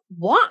tip. Like,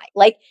 why?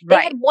 Like they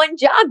had one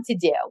job to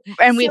do,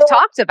 and we've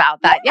talked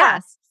about that.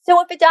 Yes. So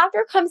if a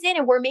doctor comes in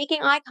and we're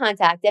making eye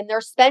contact and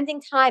they're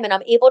spending time and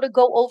I'm able to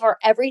go over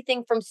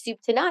everything from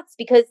soup to nuts,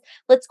 because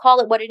let's call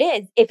it what it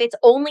is. If it's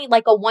only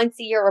like a once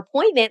a year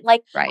appointment,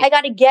 like I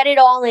got to get it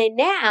all in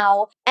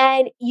now.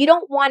 And you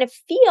don't want to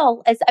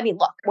feel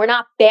look, we're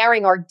not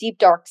bearing our deep,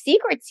 dark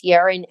secrets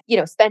here and,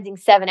 spending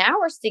 7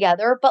 hours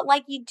together, but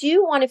like you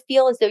do want to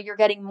feel as though you're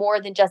getting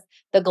more than just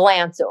the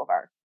glance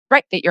over.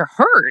 Right. That you're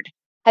heard.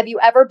 Have you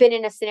ever been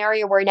in a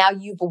scenario where now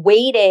you've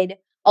waited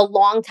a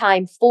long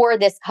time for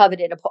this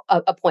coveted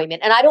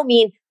appointment? And I don't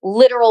mean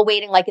literal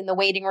waiting, like in the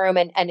waiting room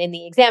and in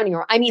the examining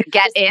room. I mean, to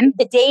get in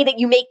the day that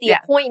you make the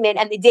appointment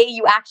and the day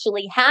you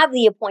actually have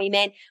the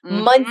appointment,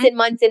 months and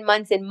months and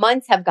months and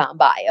months have gone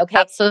by. Okay.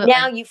 Absolutely.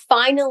 Now you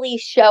finally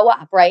show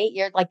up, right?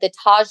 You're like the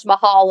Taj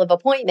Mahal of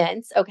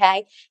appointments.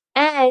 Okay.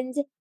 And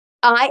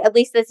at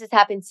least this has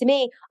happened to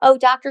me. Oh,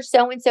 Dr.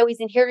 So-and-so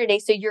isn't here today.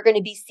 So you're going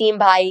to be seen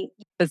by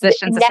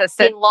physician's next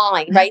assistant in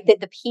line, right?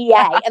 The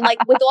PA. And like,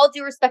 with all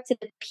due respect to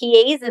the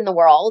PAs in the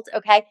world,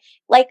 okay,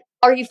 like,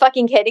 are you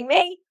fucking kidding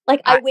me?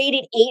 Like, I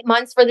waited 8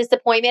 months for this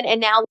appointment and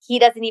now he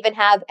doesn't even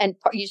have, and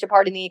you should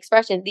pardon the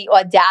expression, the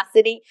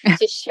audacity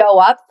to show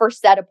up for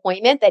said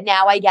appointment, that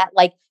now I get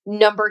like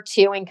number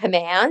 2 in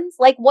commands.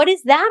 Like, what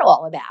is that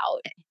all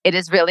about? It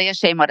is really a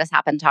shame what has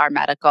happened to our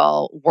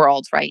medical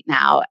world right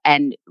now.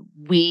 And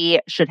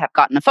we should have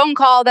gotten a phone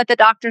call that the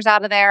doctor's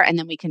out of there, and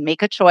then we can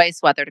make a choice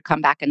whether to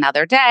come back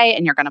another day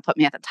and you're going to put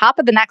me at the top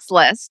of the next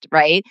list,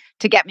 right,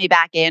 to get me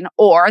back in,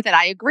 or that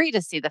I agree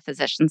to see the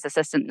physician's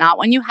assistant, not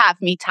when you have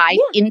me tied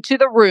into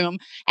the room.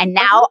 And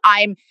now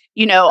I'm,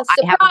 I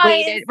have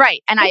waited,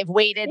 and I have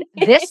waited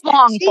this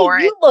long for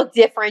it. You look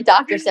different,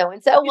 Dr.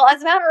 So-and-so. Well,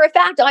 as a matter of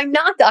fact, I'm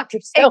not Dr.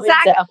 So-and-so.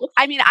 Exactly.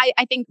 I mean,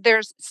 I think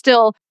there's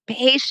still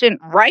patient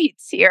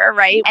rights here,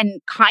 right? And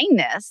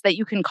kindness that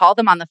you can call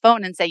them on the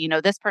phone and say,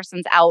 this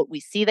person's out. We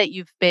see that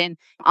you've been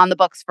on the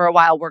books for a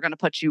while. We're going to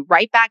put you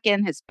right back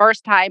in his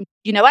first time.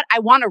 You know what? I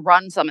want to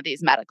run some of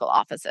these medical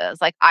offices.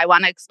 Like, I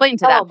want to explain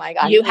to them. Oh my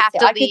God. You have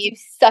to I leave. Could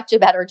do such a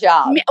better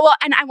job. Well,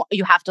 and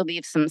you have to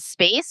leave some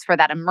space for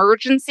that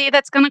emergency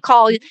that's going to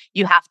call you.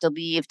 You have to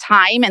leave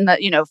time in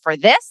the, for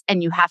this,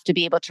 and you have to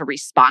be able to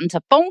respond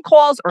to phone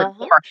calls, or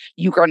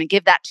you're going to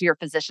give that to your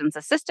physician's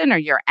assistant or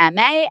your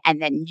MA.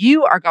 And then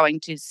you are going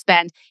to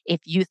spend, if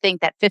you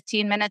think that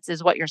 15 minutes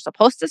is what you're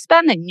supposed to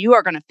spend, then you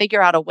are going to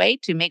figure out a way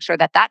to make sure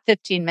that that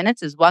 15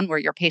 minutes is one where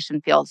your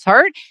patient feels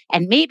heard.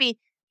 And maybe,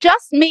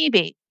 just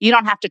maybe, you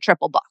don't have to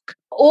triple book.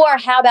 Or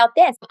how about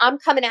this? I'm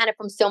coming at it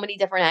from so many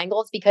different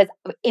angles because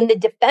in the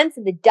defense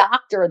of the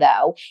doctor,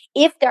 though,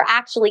 if there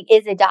actually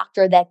is a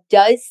doctor that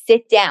does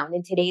sit down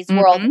in today's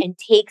world Mm-hmm. and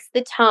takes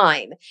the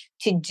time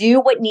to do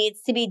what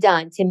needs to be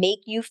done to make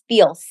you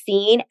feel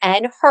seen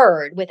and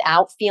heard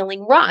without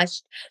feeling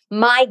rushed,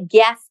 my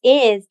guess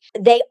is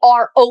they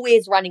are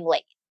always running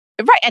late.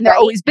 Right. And they're Right.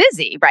 always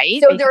busy,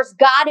 right? So Because, there's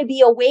got to be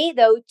a way,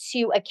 though,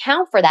 to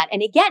account for that.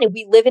 And again,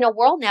 we live in a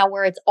world now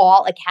where it's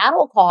all a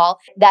cattle call,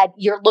 that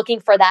you're looking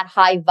for that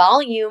high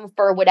volume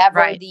for whatever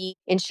right. the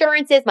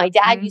insurance is. My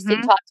dad used to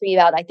Mm-hmm. talk to me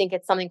about, I think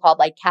it's something called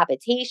like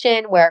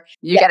capitation, where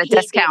You get a paid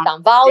based discount.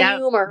 on Yeah.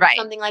 volume or Right.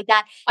 something like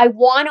that. I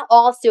want to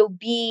also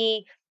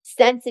be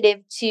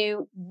sensitive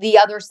to the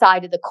other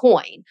side of the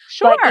coin.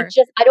 But Sure. it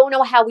just, I don't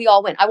know how we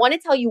all win. I want to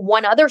tell you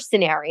one other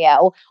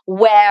scenario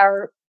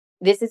where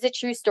this is a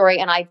true story,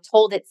 and I've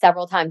told it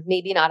several times,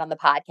 maybe not on the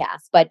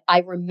podcast, but I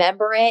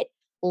remember it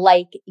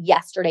like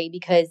yesterday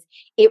because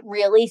it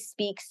really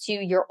speaks to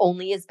you're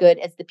only as good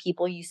as the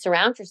people you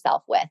surround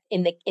yourself with.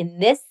 In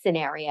this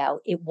scenario,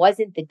 it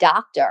wasn't the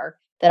doctor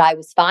that I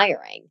was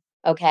firing.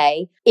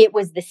 Okay. It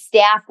was the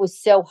staff was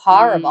so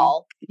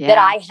horrible that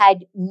Yeah. I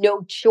had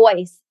no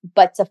choice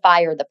but to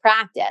fire the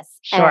practice.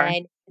 Sure.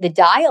 And the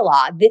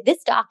dialogue,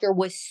 this doctor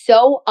was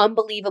so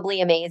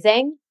unbelievably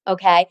amazing.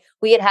 Okay.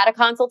 We had a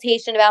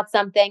consultation about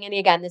something. And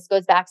again, this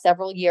goes back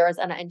several years,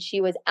 and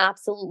she was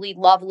absolutely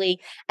lovely.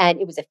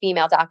 And it was a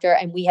female doctor.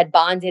 And we had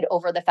bonded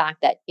over the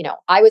fact that,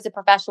 I was a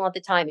professional at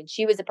the time and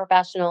she was a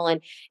professional.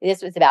 And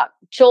this was about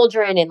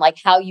children and like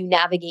how you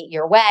navigate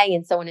your way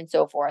and so on and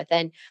so forth.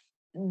 And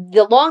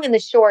the long and the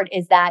short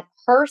is that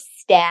her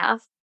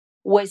staff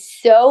was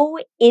so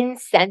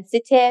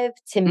insensitive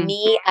to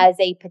me as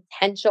a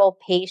potential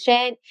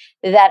patient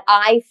that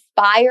I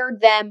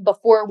fired them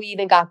before we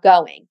even got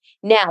going.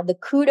 Now, the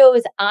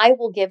kudos I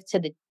will give to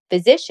the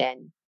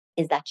physician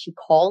is that she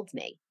called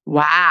me.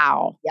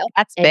 Wow. Yep.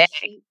 That's And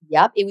big.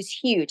 yep, it was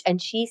huge.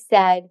 And she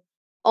said,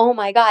 "Oh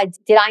my God,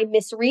 did I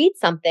misread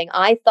something?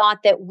 I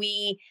thought that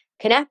we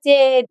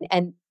connected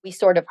and we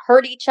sort of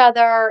hurt each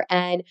other.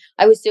 And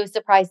I was so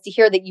surprised to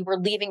hear that you were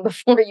leaving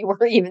before you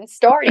were even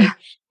starting."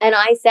 And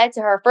I said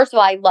to her, first of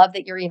all, I love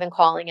that you're even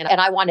calling, and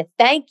I want to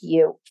thank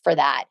you for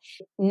that.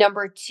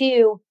 Number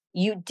two,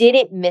 you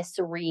didn't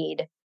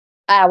misread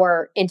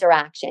our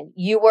interaction.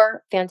 You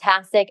were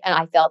fantastic. And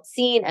I felt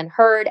seen and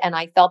heard. And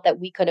I felt that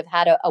we could have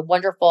had a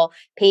wonderful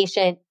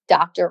patient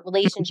doctor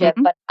relationship.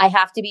 Mhm. But I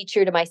have to be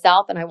true to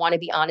myself. And I want to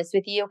be honest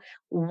with you.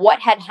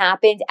 What had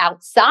happened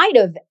outside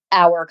of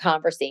our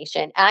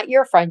conversation at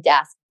your front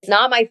desk, it's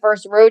not my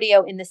first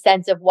rodeo in the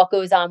sense of what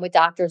goes on with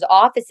doctors'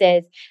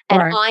 offices.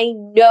 And Sure. I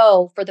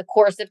know for the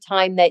course of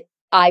time that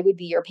I would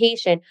be your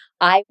patient,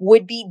 I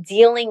would be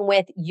dealing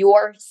with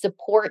your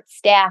support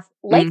staff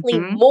likely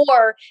Mhm.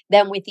 more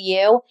than with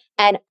you.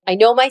 And I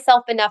know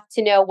myself enough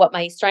to know what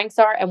my strengths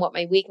are and what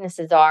my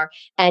weaknesses are.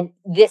 And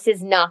this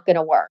is not going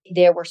to work.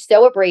 They were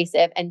so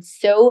abrasive and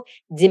so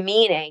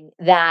demeaning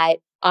that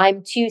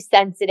I'm too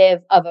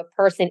sensitive of a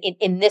person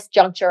in this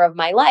juncture of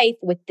my life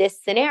with this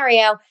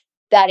scenario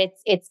that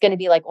it's going to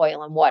be like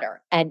oil and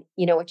water. And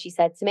you know what she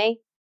said to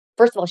me?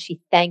 First of all, she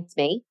thanked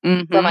me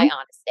for my Mhm.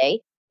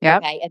 honesty.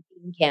 Yep. Okay. And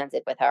being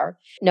candid with her.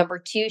 Number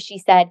two, she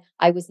said,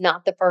 I was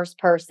not the first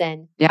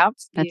person Yep.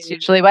 That's to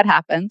usually what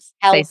happens.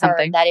 tell Say her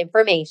something. that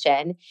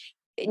information.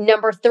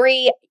 Number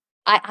three,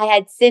 I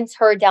had since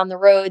heard down the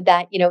road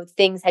that,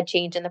 things had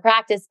changed in the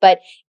practice,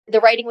 but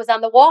the writing was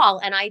on the wall.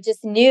 And I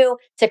just knew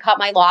to cut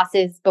my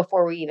losses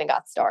before we even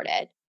got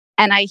started.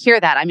 And I hear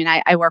that. I mean,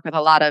 I work with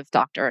a lot of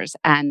doctors,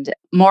 and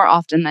more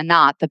often than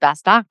not, the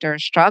best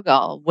doctors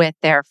struggle with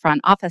their front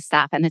office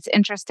staff. And it's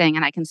interesting,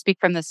 and I can speak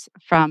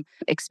from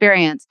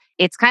experience.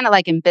 It's kind of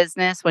like in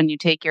business when you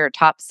take your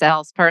top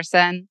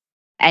salesperson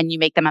and you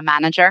make them a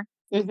manager,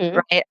 Mm-hmm.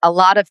 right? A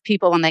lot of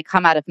people, when they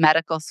come out of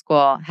medical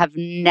school, have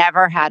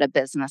never had a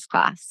business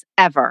class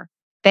ever.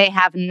 They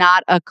have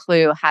not a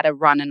clue how to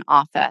run an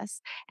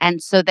office.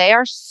 And so they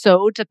are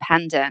so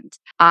dependent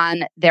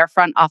on their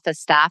front office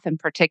staff and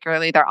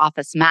particularly their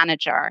office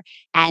manager.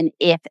 And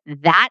if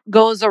that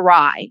goes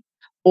awry,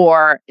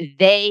 or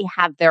they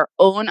have their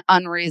own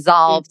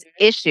unresolved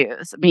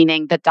issues,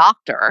 meaning the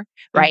doctor,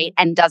 right?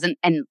 And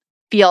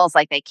feels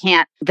like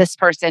this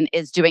person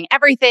is doing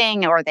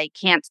everything, or they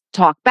can't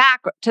talk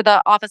back to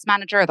the office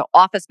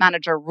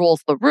manager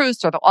rules the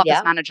roost, or the office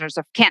Yeah. managers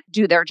can't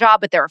do their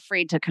job, but they're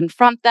afraid to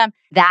confront them.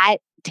 That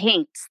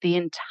taints the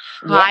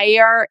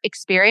entire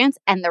experience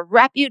and the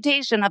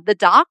reputation of the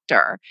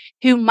doctor,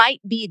 who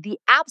might be the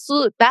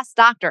absolute best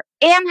doctor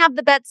and have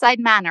the bedside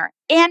manner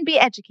and be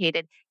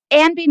educated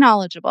and be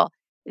knowledgeable.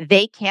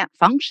 They can't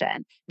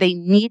function. They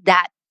need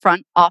that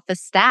front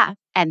office staff,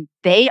 and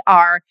they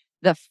are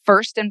the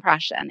first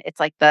impression. It's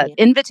like the Yeah.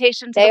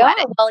 invitation to They the are.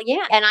 wedding. Well,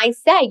 yeah. And I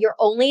say you're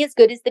only as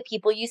good as the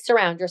people you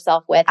surround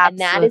yourself with. And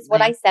that is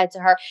what I Absolutely. said to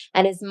her.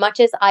 And as much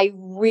as I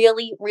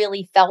really,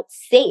 really felt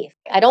safe,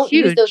 I don't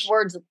use those Huge.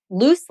 words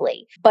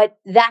loosely, but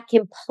that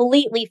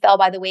completely fell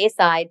by the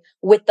wayside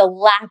with the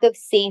lack of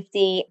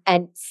safety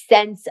and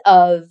sense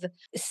of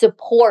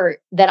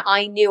support that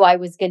I knew I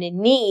was going to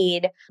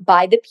need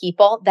by the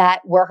people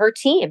that were her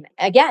team.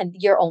 Again,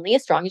 you're only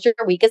as strong as your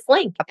weakest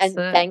link. And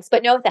Absolutely. thanks,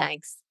 but no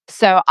thanks.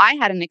 So I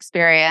had an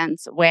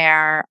experience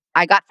where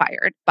I got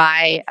fired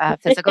by a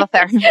physical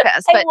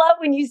therapist, I but love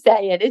when you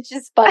say it. It's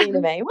just funny to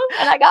me.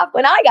 When I got fired.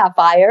 when I got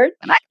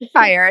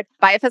fired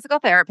by a physical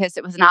therapist,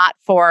 it was not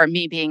for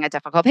me being a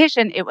difficult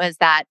patient. It was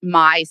that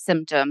my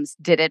symptoms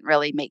didn't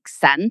really make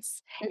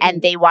sense. And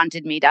Mhm. they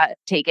wanted me to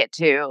take it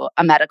to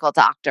a medical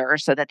doctor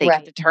so that they could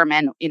Right.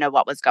 determine,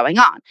 what was going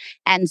on.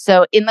 And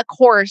so in the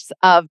course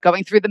of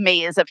going through the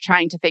maze of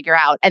trying to figure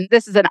out, and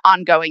this is an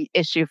ongoing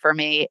issue for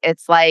me,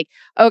 it's like,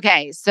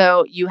 okay,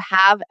 so you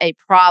have a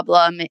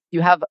problem,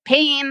 you have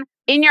pain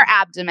in your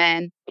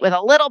abdomen with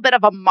a little bit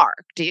of a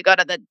mark. Do you go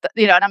to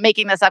and I'm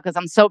making this up because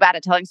I'm so bad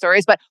at telling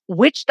stories, but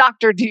which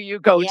doctor do you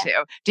go Yeah.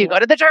 to? Do you Yeah. go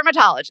to the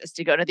dermatologist?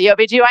 Do you go to the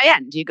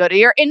OBGYN? Do you go to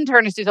your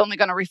internist who's only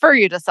going to refer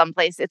you to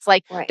someplace? It's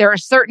like Right. there are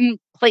certain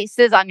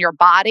places on your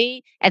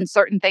body and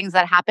certain things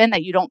that happen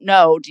that you don't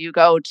know. Do you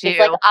go It's like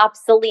to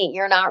obsolete.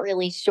 You're not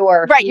really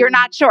sure Right, who you're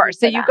not sure. who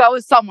So for you that. go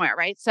somewhere,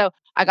 right? So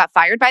I got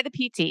fired by the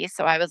PT.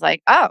 So I was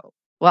like, oh,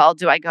 well,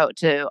 do I go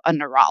to a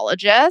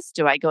neurologist?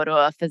 Do I go to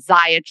a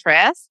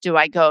physiatrist? Do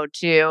I go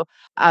to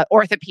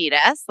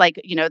orthopedist?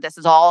 Like, this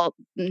is all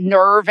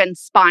nerve and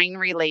spine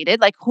related.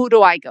 Like, who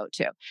do I go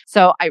to?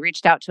 So I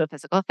reached out to a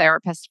physical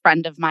therapist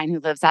friend of mine who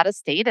lives out of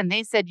state, and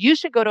they said, you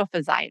should go to a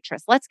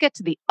physiatrist. Let's get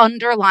to the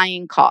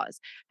underlying cause.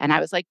 And I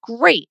was like,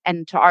 great.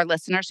 And to our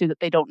listeners who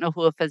they don't know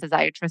who a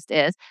physiatrist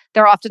is,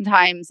 they're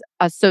oftentimes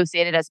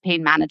associated as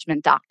pain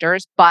management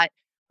doctors, but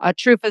a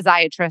true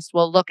physiatrist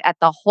will look at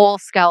the whole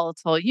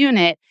skeletal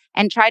unit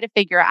and try to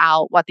figure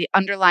out what the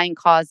underlying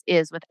cause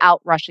is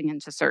without rushing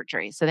into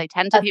surgery. So they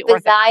tend to A be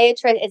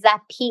physiatrist, is that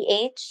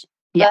PH?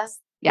 Yes.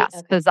 Yeah,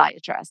 Yes, okay.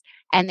 physiatrist.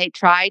 And they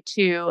try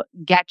to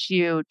get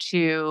you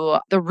to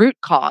the root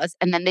cause.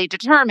 And then they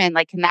determine,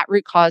 like, can that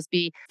root cause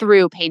be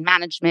through pain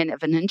management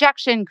of an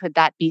injection? Could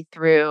that be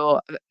through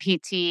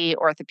PT,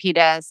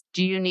 orthopedist?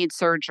 Do you need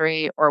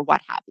surgery or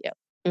what have you?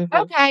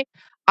 Mhm. Okay,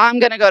 I'm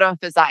going to go to a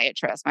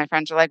physiatrist. My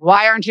friends are like,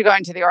 why aren't you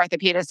going to the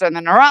orthopedist or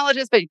the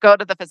neurologist, but you go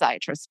to the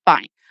physiatrist?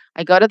 Fine.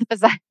 I go to the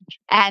physiatrist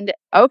and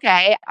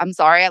okay, I'm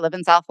sorry. I live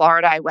in South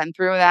Florida. I went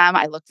through them.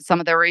 I looked at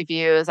some of their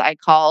reviews. I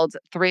called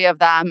three of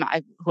them.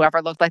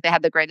 Whoever looked like they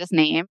had the greatest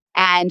name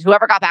and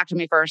whoever got back to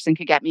me first and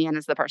could get me in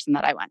is the person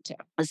that I went to.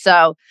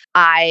 So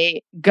I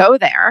go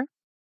there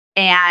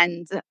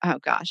and oh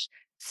gosh.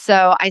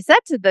 So I said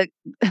to the,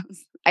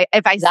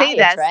 if I say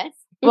this, Physiatrist.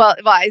 well,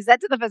 I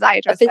said to the A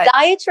physiatrist,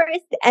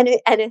 physiatrist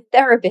and a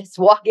therapist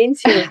walk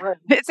into a room.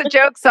 it's a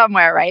joke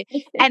somewhere, right?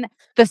 And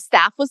the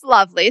staff was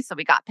lovely. So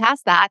we got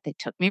past that. They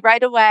took me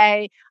right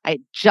away. I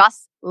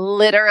just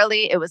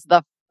literally, it was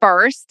the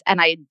first,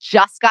 and I had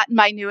just gotten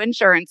my new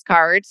insurance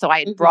card. So I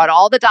had Mhm. brought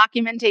all the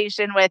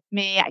documentation with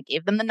me. I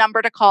gave them the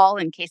number to call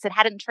in case it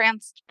hadn't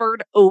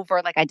transferred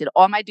over. Like I did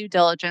all my due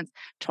diligence,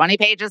 20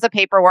 pages of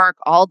paperwork,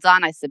 all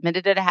done. I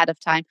submitted it ahead of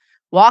time.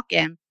 Walk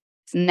in.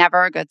 It's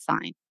never a good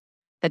sign.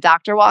 The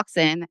doctor walks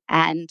in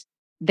and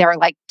they're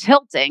like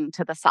tilting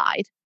to the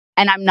side.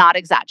 And I'm not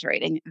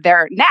exaggerating.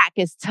 Their neck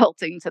is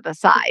tilting to the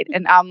side.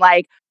 And I'm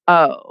like,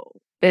 oh,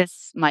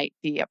 this might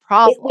be a Wait,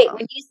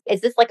 problem.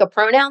 is this like a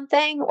pronoun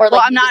thing, or Well,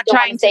 like I'm you not just don't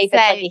want trying to say to if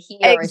it's like say a he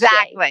or a she?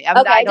 exactly. Okay,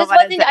 I don't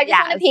want to say I just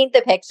want to yes. paint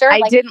the picture. I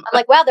Like didn't. I'm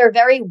like, wow, they're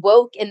very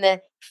woke in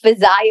the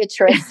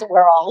physiatrist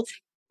world.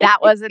 That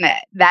wasn't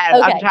it. That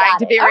I'm Okay, trying got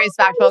to it. be Oh, I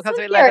respectful just because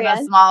was we live in a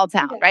curious. small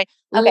town, Okay. right?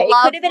 Okay, it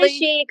could have been a Lovely.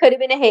 she, it could have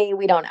been a he.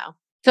 We don't know.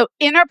 So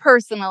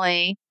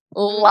interpersonally,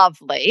 Mhm.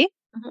 lovely.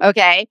 Mhm.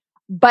 Okay.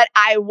 But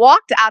I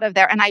walked out of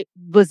there and I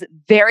was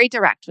very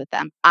direct with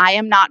them. I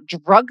am not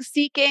drug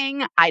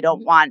seeking. I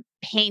don't Mhm. want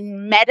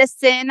pain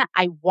medicine.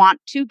 I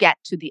want to get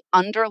to the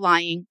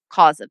underlying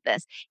cause of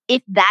this.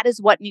 If that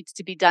is what needs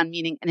to be done,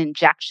 meaning an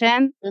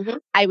injection, Mhm.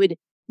 I would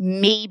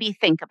maybe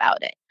think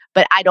about it.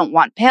 But I don't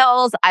want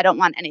pills. I don't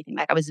want anything.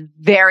 Like I was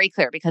very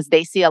clear because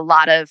they see a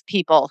lot of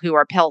people who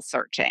are pill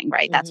searching,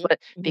 right? That's Mhm. what,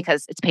 Mhm.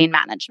 because it's pain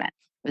management.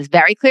 It was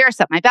very clear,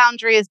 set my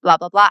boundaries, blah,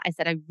 blah, blah. I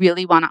said, I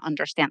really want to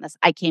understand this.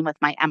 I came with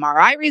my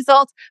MRI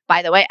results.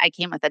 By the way, I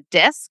came with a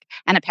disc,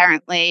 and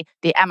apparently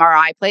the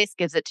MRI place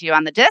gives it to you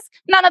on the disc.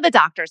 None of the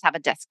doctors have a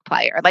disc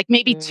player, like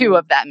maybe two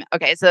of them.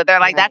 Okay. So they're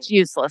like, Right. that's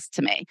useless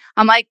to me.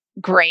 I'm like,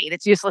 great.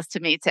 It's useless to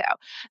me too.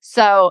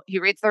 So he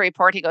reads the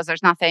report. He goes,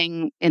 there's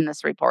nothing in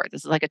this report.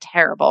 This is like a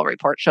terrible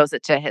report. Shows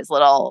it to his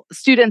little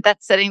student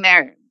that's sitting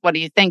there. What do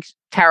you think?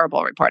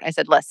 Terrible report. I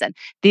said, listen,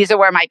 these are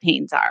where my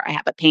pains are. I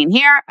have a pain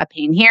here,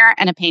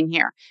 and a pain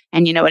here.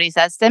 And you know what he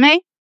says to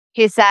me?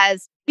 He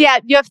says, yeah,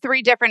 you have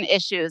 3 different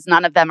issues.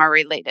 None of them are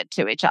related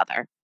to each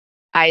other.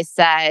 I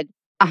said,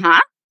 uh-huh.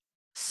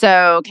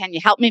 So can you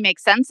help me make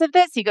sense of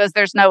this? He goes,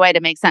 there's no way to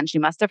make sense. You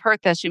must have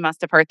hurt this, you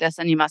must have hurt this,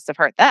 and you must have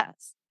hurt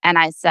this. And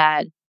I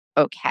said,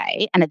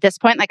 okay. And at this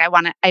point, like I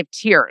have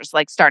tears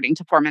like starting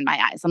to form in my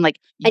eyes. I'm like,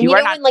 And you you are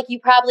know not, when like you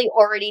probably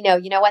already know,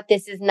 you know what,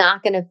 this is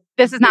not gonna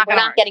this is not we're going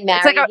to not work. getting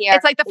married here.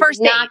 It's like the This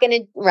first is not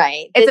date. gonna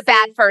right. It's a This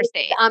bad is first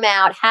date. I'm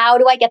out. How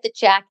do I get the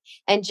check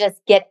and just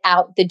get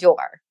out the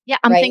door? Yeah,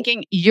 I'm Right?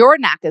 thinking your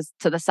neck is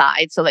to the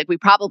side. So like we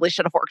probably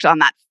should have worked on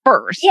that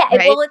first. Yeah,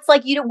 right? well, it's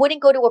like you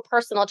wouldn't go to a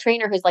personal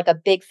trainer who's like a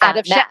big fat Out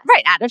of mess, shape.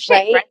 Right, out of shape.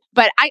 right? Right.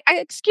 But I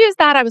excused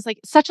that. I was like,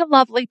 such a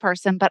lovely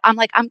person. But I'm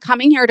like, I'm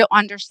coming here to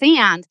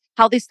understand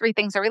how these three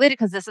things are related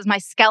because this is my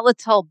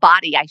skeletal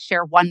body. I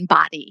share one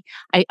body.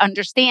 I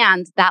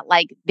understand that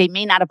like they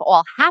may not have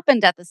all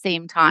happened at the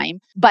same time,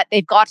 but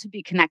they've got to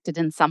be connected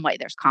in some way.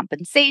 There's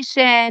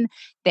compensation.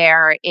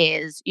 There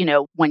is,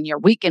 when you're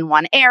weak in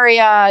one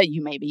area,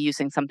 you may be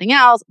using something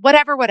else,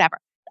 whatever.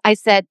 I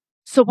said,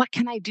 so what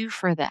can I do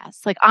for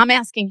this? Like I'm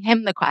asking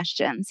him the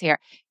questions here.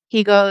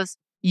 He goes,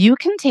 you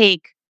can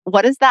take,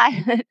 what is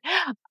that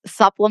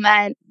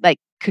supplement? Like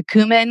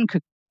curcumin?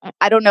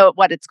 I don't know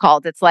what it's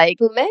called. It's like,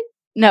 Cumin?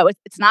 no,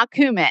 it's not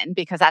cumin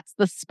because that's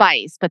the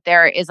spice, but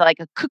there is like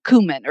a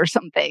curcumin or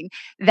something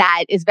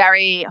that is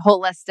very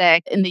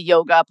holistic in the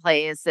yoga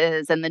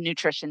places and the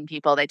nutrition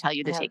people. They tell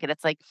you to Yeah. take it.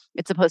 It's like,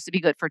 it's supposed to be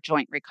good for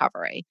joint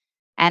recovery.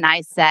 And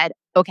I said,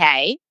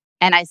 okay.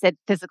 And I said,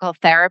 physical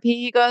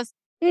therapy? He goes,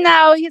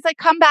 no. He's like,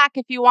 come back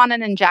if you want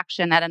an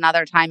injection at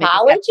another time.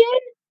 Collagen?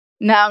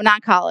 No,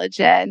 not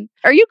collagen.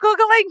 Are you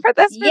Googling for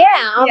this? Yeah,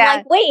 I'm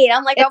like, wait.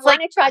 I'm like, I It's want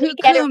like to try to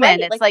get it curcumin. right.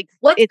 It's Like, like,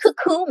 what's it's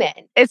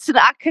curcumin? it's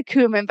not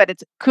curcumin, but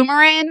it's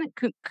coumarin.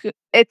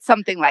 It's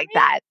something like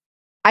that.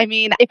 I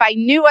mean, if I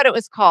knew what it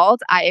was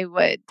called, I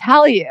would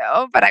tell you,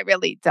 but I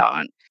really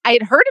don't. I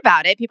had heard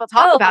about it. People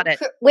talk about it.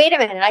 Wait a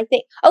minute. I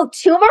think,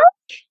 turmeric?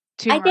 I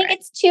think Turmeric.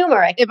 it's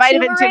turmeric. It might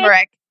have been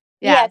turmeric.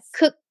 Yes.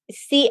 Yeah.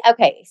 See,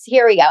 okay, so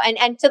here we go.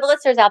 And to the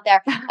listeners out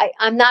there,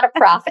 I'm not a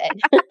prophet.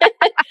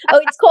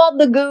 It's called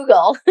the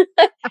Google.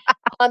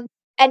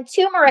 And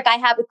turmeric,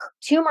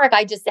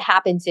 I just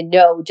happen to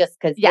know just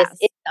because Yes. this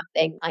is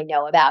something I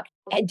know about.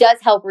 It does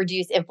help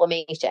reduce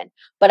inflammation.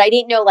 But I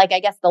didn't know, like, I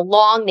guess the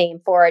long name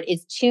for it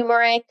is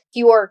turmeric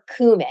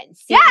curcumin.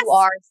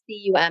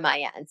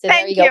 Curcumin. So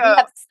there you go. We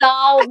have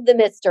solved the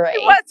mystery.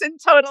 It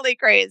wasn't totally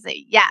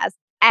crazy. Yes.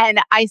 And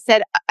I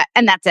said,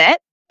 and that's it.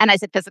 And I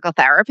said, physical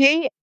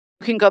therapy.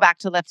 You can go back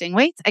to lifting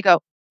weights. I go,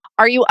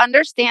 are you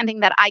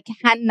understanding that I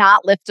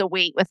cannot lift a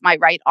weight with my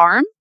right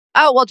arm?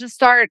 Oh, well, just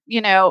start,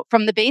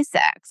 from the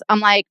basics. I'm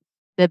like,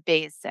 the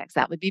basics,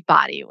 that would be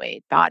body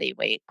weight,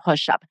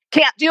 push up.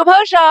 Can't do a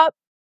push up.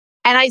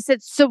 And I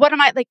said, so what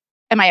am I like?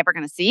 Am I ever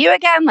going to see you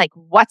again? Like,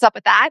 what's up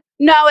with that?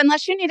 No,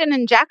 unless you need an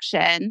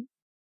injection,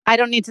 I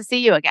don't need to see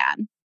you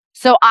again.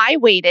 So I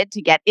waited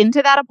to get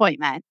into that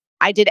appointment.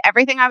 I did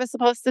everything I was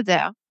supposed to do.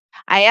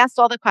 I asked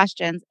all the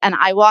questions and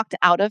I walked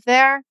out of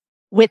there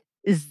with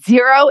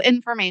zero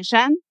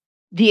information.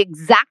 The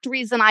exact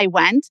reason I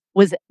went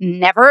was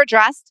never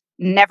addressed,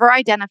 never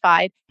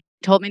identified.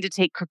 Told me to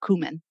take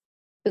curcumin.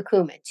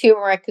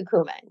 Turmeric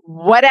curcumin.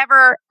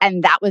 Whatever.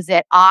 And that was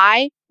it.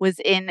 I was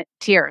in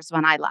tears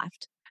when I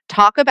left.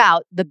 Talk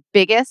about the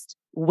biggest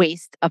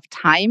waste of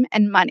time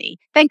and money.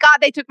 Thank God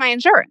they took my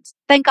insurance.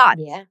 Thank God.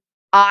 Yeah.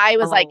 I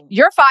was like,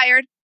 you're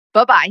fired.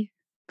 Bye-bye.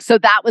 So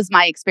that was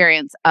my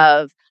experience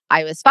of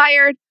I was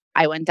fired.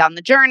 I went down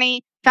the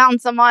journey,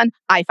 found someone,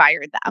 I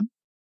fired them.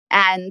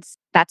 And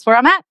that's where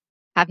I'm at.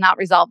 Have not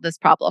resolved this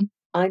problem.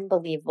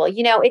 Unbelievable.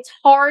 It's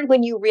hard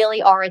when you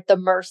really are at the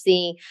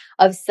mercy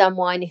of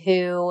someone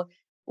who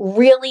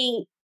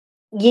really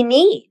you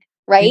need,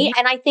 right? Mhm.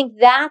 And I think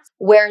that's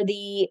where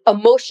the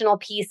emotional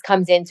piece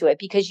comes into it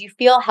because you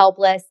feel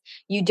helpless.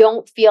 You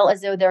don't feel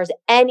as though there's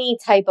any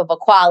type of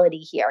equality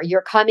here.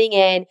 You're coming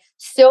in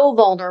so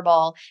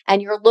vulnerable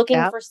and you're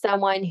looking for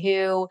someone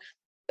who,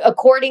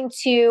 according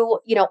to,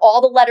 all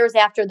the letters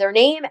after their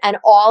name and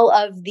all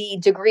of the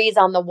degrees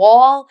on the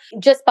wall,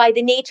 just by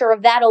the nature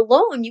of that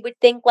alone, you would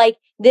think like,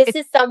 this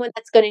is someone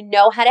that's going to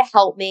know how to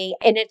help me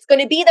and it's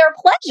going to be their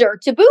pleasure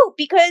to boot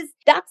because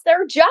that's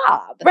their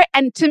job. Right.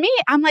 And to me,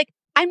 I'm like,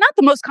 I'm not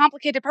the most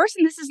complicated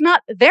person. This is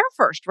not their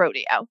first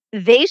rodeo.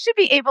 They should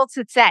be able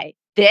to say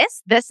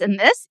this, and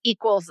this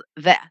equals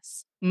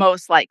this,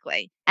 most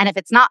likely. And if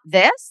it's not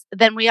this,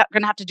 then we are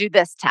going to have to do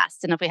this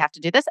test. And if we have to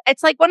do this,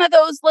 it's like one of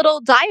those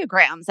little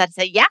diagrams that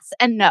say yes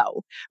and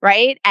no,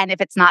 right? And if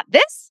it's not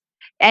this,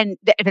 and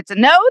if it's a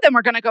no, then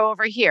we're going to go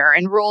over here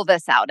and rule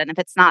this out. And if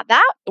it's not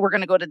that, we're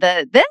going to go to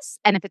this.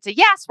 And if it's a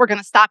yes, we're going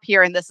to stop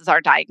here. And this is our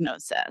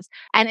diagnosis.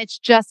 And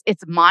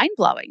it's mind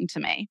blowing to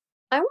me.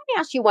 I want to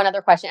ask you one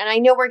other question. And I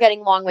know we're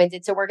getting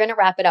long-winded, so we're going to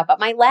wrap it up. But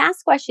my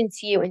last question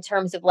to you in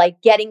terms of like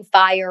getting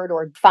fired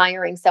or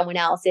firing someone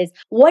else is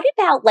what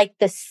about like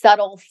the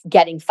subtle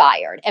getting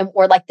fired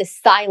or like the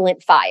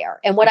silent fire?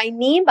 And what I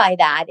mean by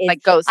that is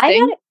like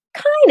ghosting.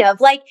 Kind of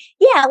like,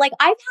 yeah, like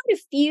I've had a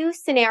few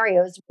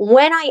scenarios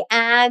when I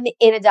am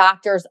in a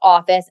doctor's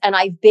office and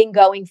I've been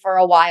going for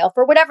a while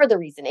for whatever the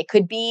reason. It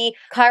could be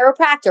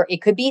chiropractor,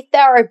 it could be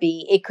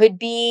therapy, it could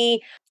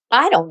be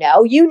I don't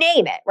know, you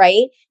name it,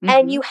 right?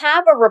 And Mhm. you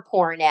have a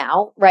rapport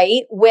now,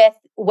 right? With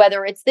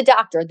whether it's the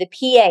doctor, the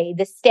PA,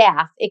 the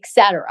staff,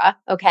 etc.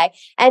 Okay.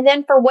 And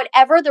then for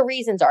whatever the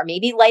reasons are,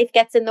 maybe life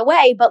gets in the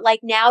way, but like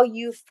now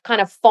you've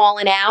kind of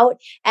fallen out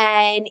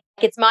and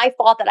it's my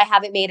fault that I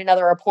haven't made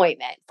another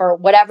appointment for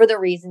whatever the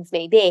reasons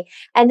may be.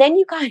 And then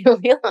you kind of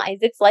realize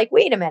it's like,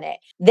 wait a minute,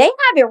 they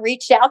haven't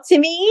reached out to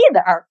me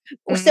either.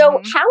 So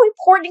Mhm. how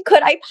important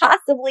could I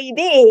possibly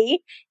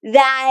be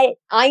that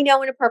I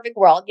know in a perfect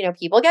world,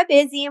 people get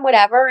busy and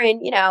whatever,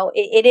 and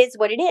it is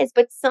what it is.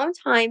 But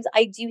sometimes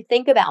I do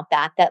think about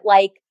that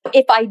like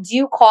if I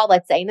do call,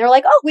 let's say, and they're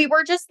like, oh, we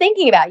were just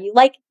thinking about you.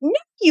 Like, no,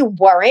 you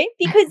weren't,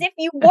 because if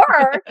you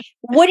were,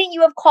 wouldn't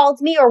you have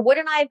called me, or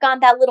wouldn't I have gotten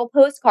that little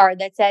postcard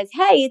that says,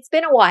 hey, it's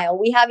been a while,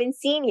 we haven't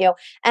seen you?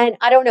 And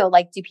I don't know,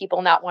 like, do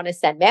people not want to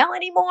send mail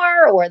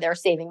anymore, or they're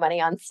saving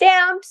money on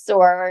stamps,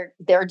 or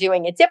they're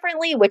doing it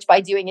differently, which by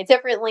doing it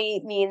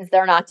differently means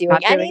they're not doing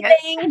Not doing it.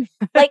 anything.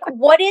 Like,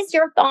 what is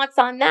your thoughts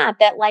on that?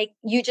 That like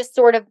you just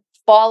sort of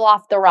fall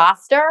off the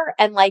roster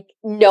and like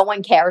no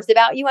one cares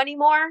about you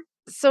anymore?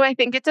 So I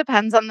think it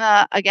depends on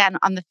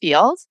the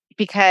field,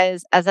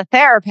 because as a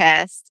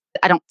therapist,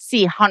 I don't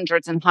see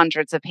hundreds and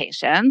hundreds of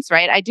patients,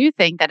 right? I do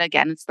think that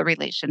again, it's the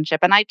relationship,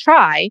 and I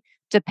try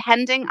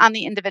depending on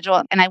the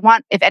individual. And I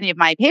want, if any of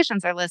my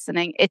patients are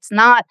listening, it's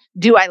not,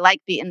 do I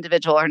like the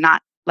individual or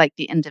not like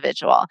the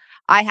individual?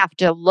 I have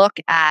to look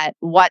at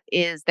what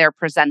is their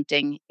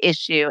presenting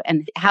issue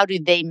and how do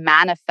they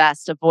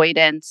manifest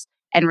avoidance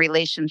and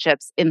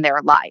relationships in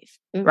their life,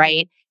 Mhm.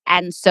 right?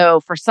 And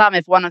so for some,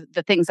 if one of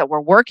the things that we're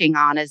working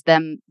on is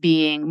them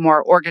being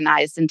more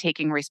organized and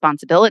taking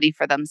responsibility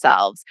for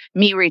themselves,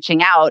 me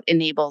reaching out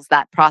enables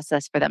that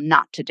process for them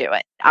not to do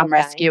it. I'm Okay.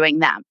 rescuing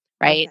them,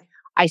 right? Okay.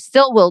 I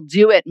still will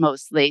do it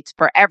mostly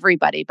for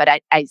everybody, but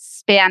I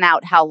span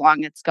out how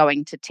long it's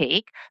going to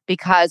take,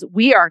 because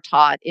we are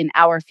taught in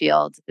our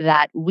field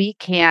that we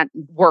can't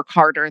work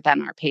harder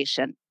than our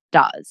patient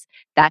does.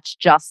 That's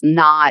just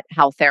not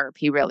how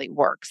therapy really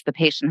works. The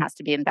patient has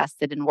to be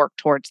invested and work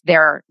towards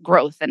their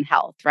growth and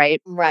health,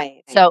 right?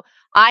 Right. So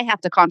I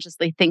have to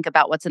consciously think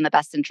about what's in the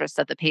best interest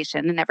of the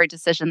patient. And every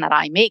decision that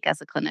I make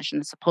as a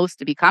clinician is supposed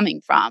to be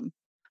coming from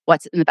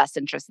what's in the best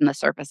interest in the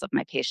service of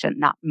my patient,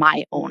 not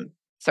my own Mm.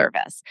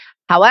 service.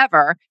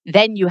 However,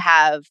 then you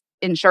have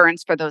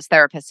insurance for those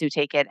therapists who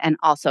take it, and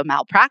also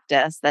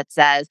malpractice that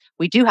says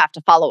we do have to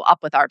follow up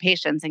with our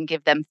patients and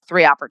give them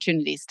 3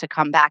 opportunities to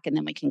come back, and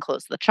then we can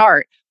close the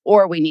chart,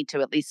 or we need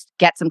to at least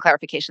get some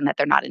clarification that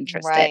they're not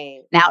interested.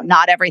 Right. Now, Right.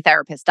 not every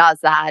therapist does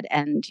that,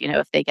 and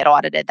if they get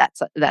audited,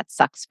 that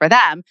sucks for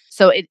them.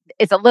 So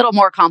it's a little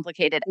more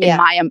complicated in Yeah.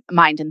 my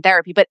mind in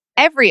therapy. But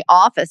every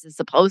office is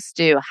supposed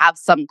to have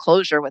some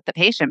closure with the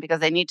patient, because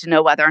they need to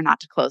know whether or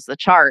not to close the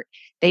chart.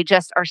 They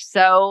just are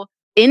so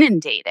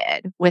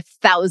inundated with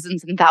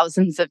thousands and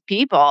thousands of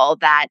people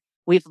that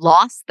we've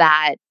lost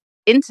that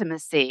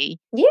intimacy.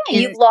 Yeah,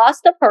 In you've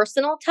lost the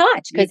personal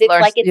touch because it's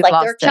you've like they're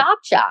lost it. chop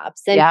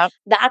shops, and Yeah.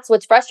 that's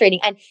what's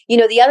frustrating. And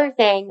the other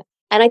thing,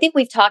 and I think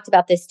we've talked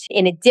about this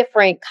in a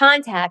different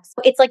context.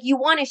 It's like you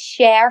want to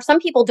share. Some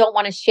people don't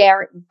want to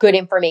share good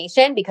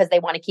information because they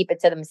want to keep it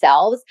to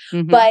themselves.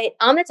 Hmm. But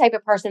I'm the type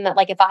of person that,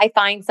 like, if I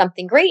find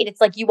something great, it's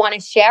like you want to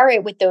share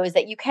it with those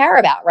that you care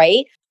about,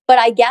 right? But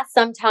I guess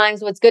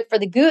sometimes what's good for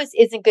the goose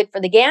isn't good for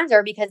the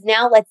gander, because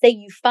now let's say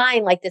you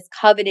find like this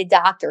coveted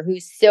doctor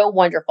who's so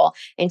wonderful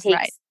and Right.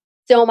 takes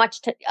so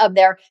much of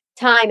their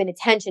time and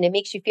attention. It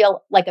makes you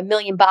feel like $1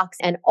 million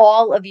and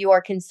all of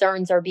your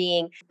concerns are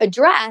being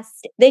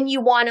addressed. Then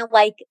you want to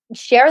like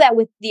share that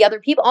with the other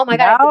people. Oh my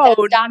God, I have the No,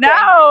 best doctor.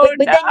 And no,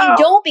 but then you no.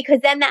 don't,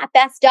 because then that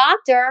best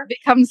doctor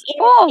Becomes is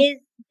full. is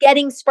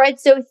getting spread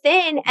so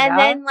thin, and Yeah,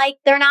 then like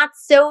they're not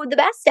so the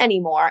best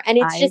anymore, and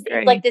I it's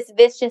like agree. this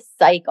vicious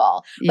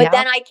cycle. But Yeah.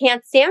 then I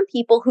can't stand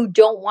people who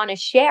don't want to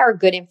share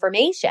good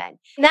information.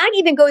 And that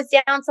even goes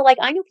down to, like,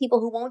 I know people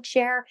who won't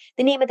share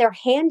the name of their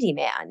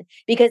handyman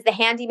because the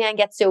handyman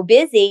gets so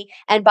busy,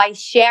 and by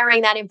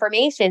sharing that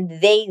information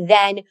they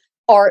then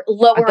are At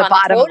lower the on the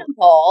bottom. totem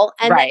pole,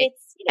 and then Right.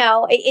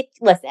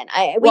 listen,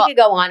 we Well, could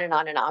go on and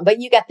on, but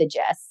you get the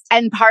gist.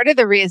 and part of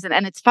the reason,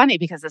 and it's funny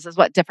because this is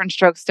what different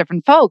strokes,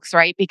 different folks,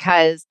 right?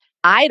 Because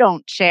I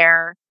don't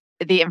share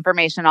the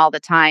information all the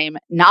time,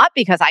 not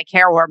because I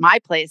care where my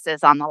place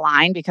is on the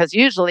line, because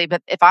usually,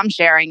 but if I'm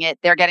sharing it,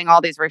 they're getting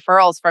all these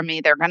referrals from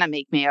me. They're going to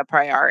make me a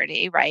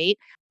priority, right?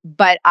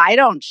 But I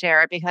don't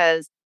share it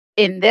because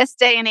in this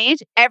day and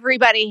age,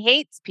 everybody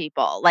hates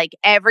people. Like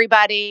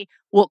everybody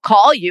will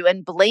call you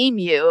and blame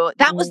you.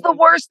 That was the Mhm.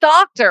 worst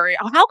doctor.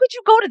 How could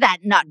you go to that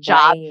nut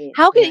job? Right,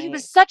 How could he right.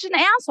 was such an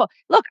asshole?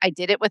 Look, I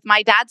did it with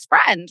my dad's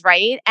friend,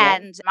 right? Yeah,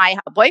 And my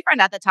boyfriend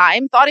at the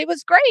time thought he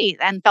was great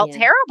and felt yeah.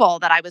 terrible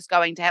that I was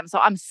going to him. So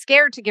I'm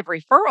scared to give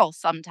referrals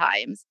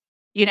sometimes,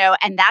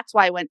 and that's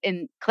why when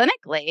in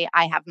clinically,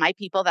 I have my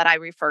people that I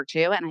refer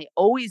to, and I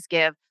always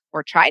give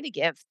or try to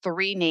give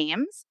 3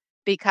 names,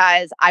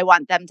 because I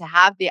want them to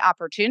have the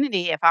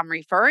opportunity, if I'm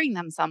referring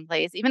them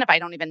someplace, even if I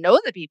don't even know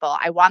the people,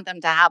 I want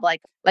them to have like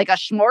a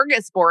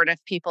smorgasbord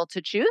of people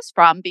to choose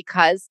from,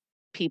 because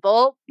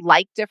people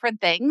like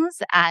different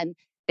things and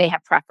they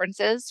have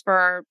preferences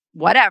for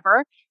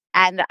whatever.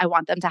 And I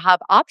want them to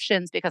have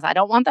options because I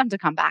don't want them to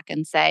come back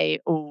and say,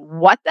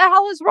 what the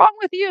hell is wrong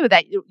with you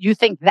that you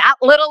think that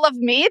little of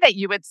me that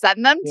you would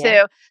send them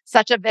to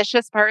such a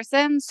vicious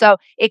person? So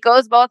it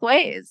goes both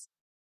ways.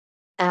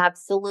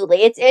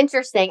 Absolutely. It's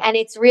interesting. And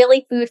it's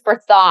really food for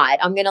thought.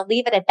 I'm going to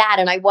leave it at that.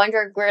 And I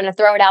wonder, we're going to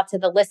throw it out to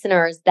the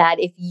listeners that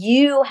if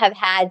you have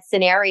had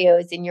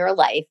scenarios in your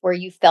life where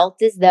you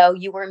felt as though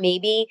you were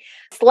maybe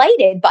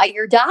slighted by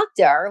your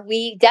doctor,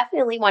 we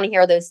definitely want to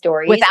hear those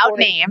stories. Without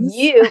names.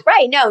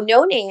 Right.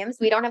 No names.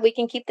 We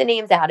can keep the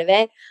names out of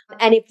it.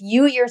 And if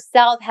you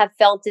yourself have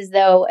felt as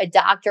though a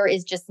doctor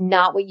is just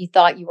not what you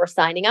thought you were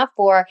signing up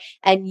for,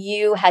 and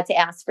you had to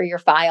ask for your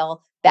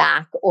file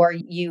back or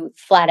you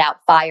flat out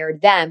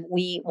fired them,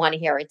 we want to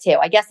hear it too.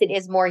 I guess it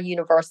is more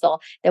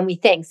universal than we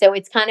think. So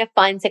it's kind of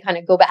fun to kind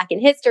of go back in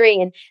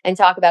history and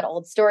talk about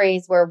old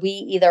stories where we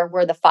either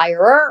were the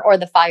firer or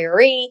the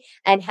firee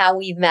and how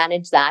we've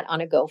managed that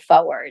on a go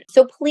forward.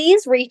 So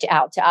please reach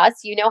out to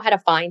us. You know how to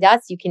find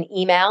us. You can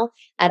email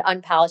at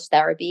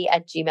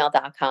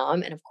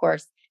unpolishedtherapy@gmail.com. And of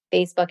course,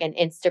 Facebook and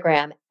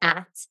Instagram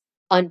at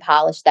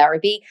Unpolished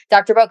Therapy.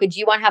 Dr. Boca, do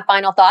you want to have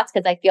final thoughts?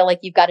 Because I feel like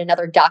you've got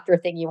another doctor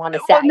thing you want to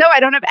say. Well, no, I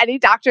don't have any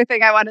doctor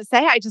thing I want to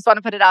say. I just want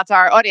to put it out to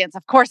our audience.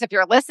 Of course, if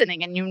you're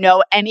listening and you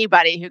know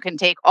anybody who can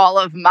take all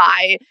of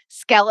my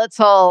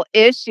skeletal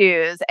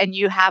issues and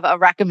you have a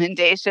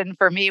recommendation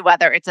for me,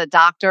 whether it's a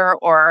doctor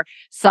or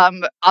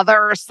some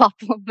other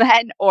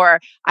supplement, or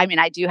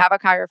I do have a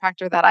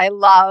chiropractor that I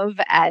love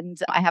and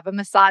I have a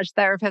massage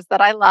therapist that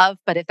I love.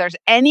 But if there's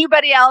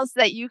anybody else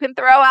that you can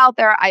throw out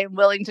there, I am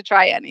willing to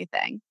try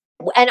anything.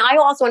 And I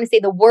also want to say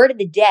the word of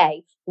the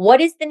day. What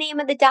is the name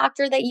of the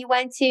doctor that you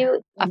went to?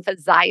 A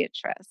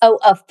physiatrist. Oh,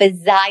 a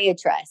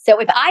physiatrist.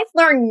 So if I've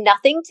learned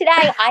nothing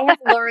today, I have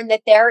learned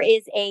that there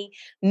is a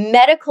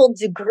medical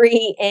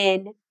degree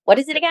in, what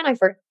is it again? I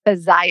forgot.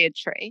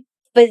 Physiatry.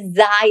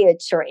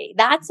 Physiatry.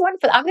 That's one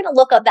for, I'm going to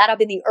look that up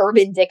in the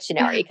Urban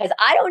Dictionary because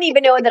I don't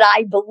even know that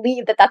I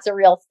believe that that's a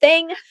real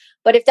thing.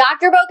 But if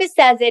Dr. Boca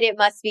says it, it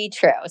must be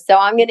true. So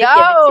I'm going to give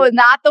it to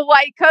not the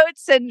white coat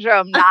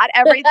syndrome. Not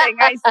everything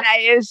I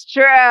say is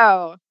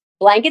true.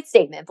 Blanket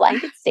statement.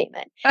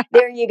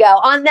 There you go.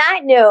 On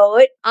that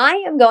note,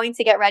 I am going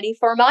to get ready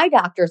for my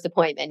doctor's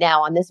appointment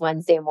now on this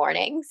Wednesday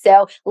morning.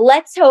 So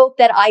let's hope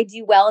that I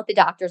do well at the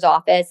doctor's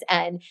office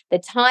and the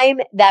time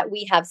that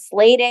we have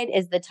slated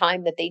is the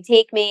time that they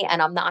take me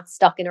and I'm not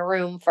stuck in a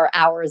room for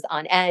hours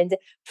on end,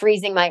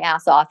 freezing my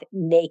ass off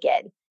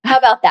naked. How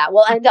about that?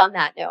 We'll end on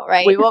that note,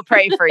 right? We will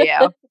pray for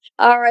you.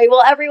 All right.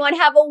 Well, everyone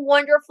have a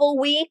wonderful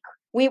week.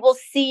 We will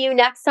see you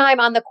next time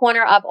on the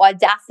corner of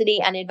audacity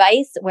and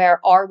advice,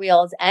 where our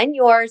wheels and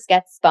yours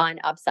get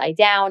spun upside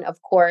down.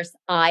 Of course,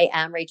 I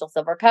am Rachel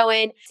Silver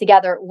Cohen,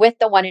 together with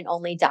the one and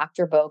only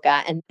Dr.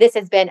 Boca. And this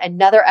has been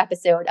another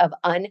episode of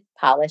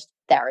Unpolished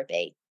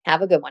Therapy.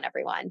 Have a good one,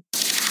 everyone.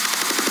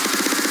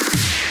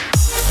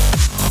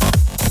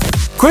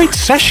 Great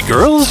sesh,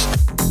 girls!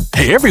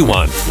 Hey,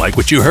 everyone, like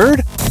what you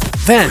heard?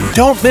 Then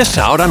don't miss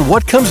out on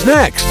what comes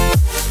next.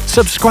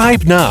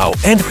 Subscribe now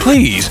and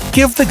please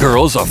give the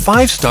girls a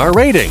 5-star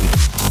rating.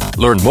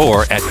 Learn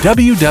more at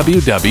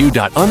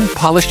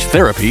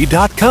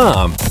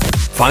www.unpolishedtherapy.com.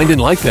 Find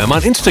and like them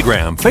on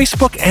Instagram,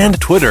 Facebook,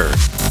 and Twitter.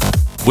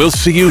 We'll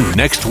see you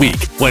next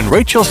week when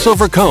Rachel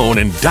Silver Cohen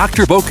and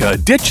Dr. Boca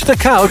ditch the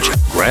couch,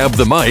 grab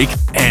the mic,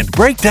 and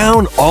break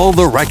down all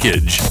the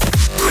wreckage.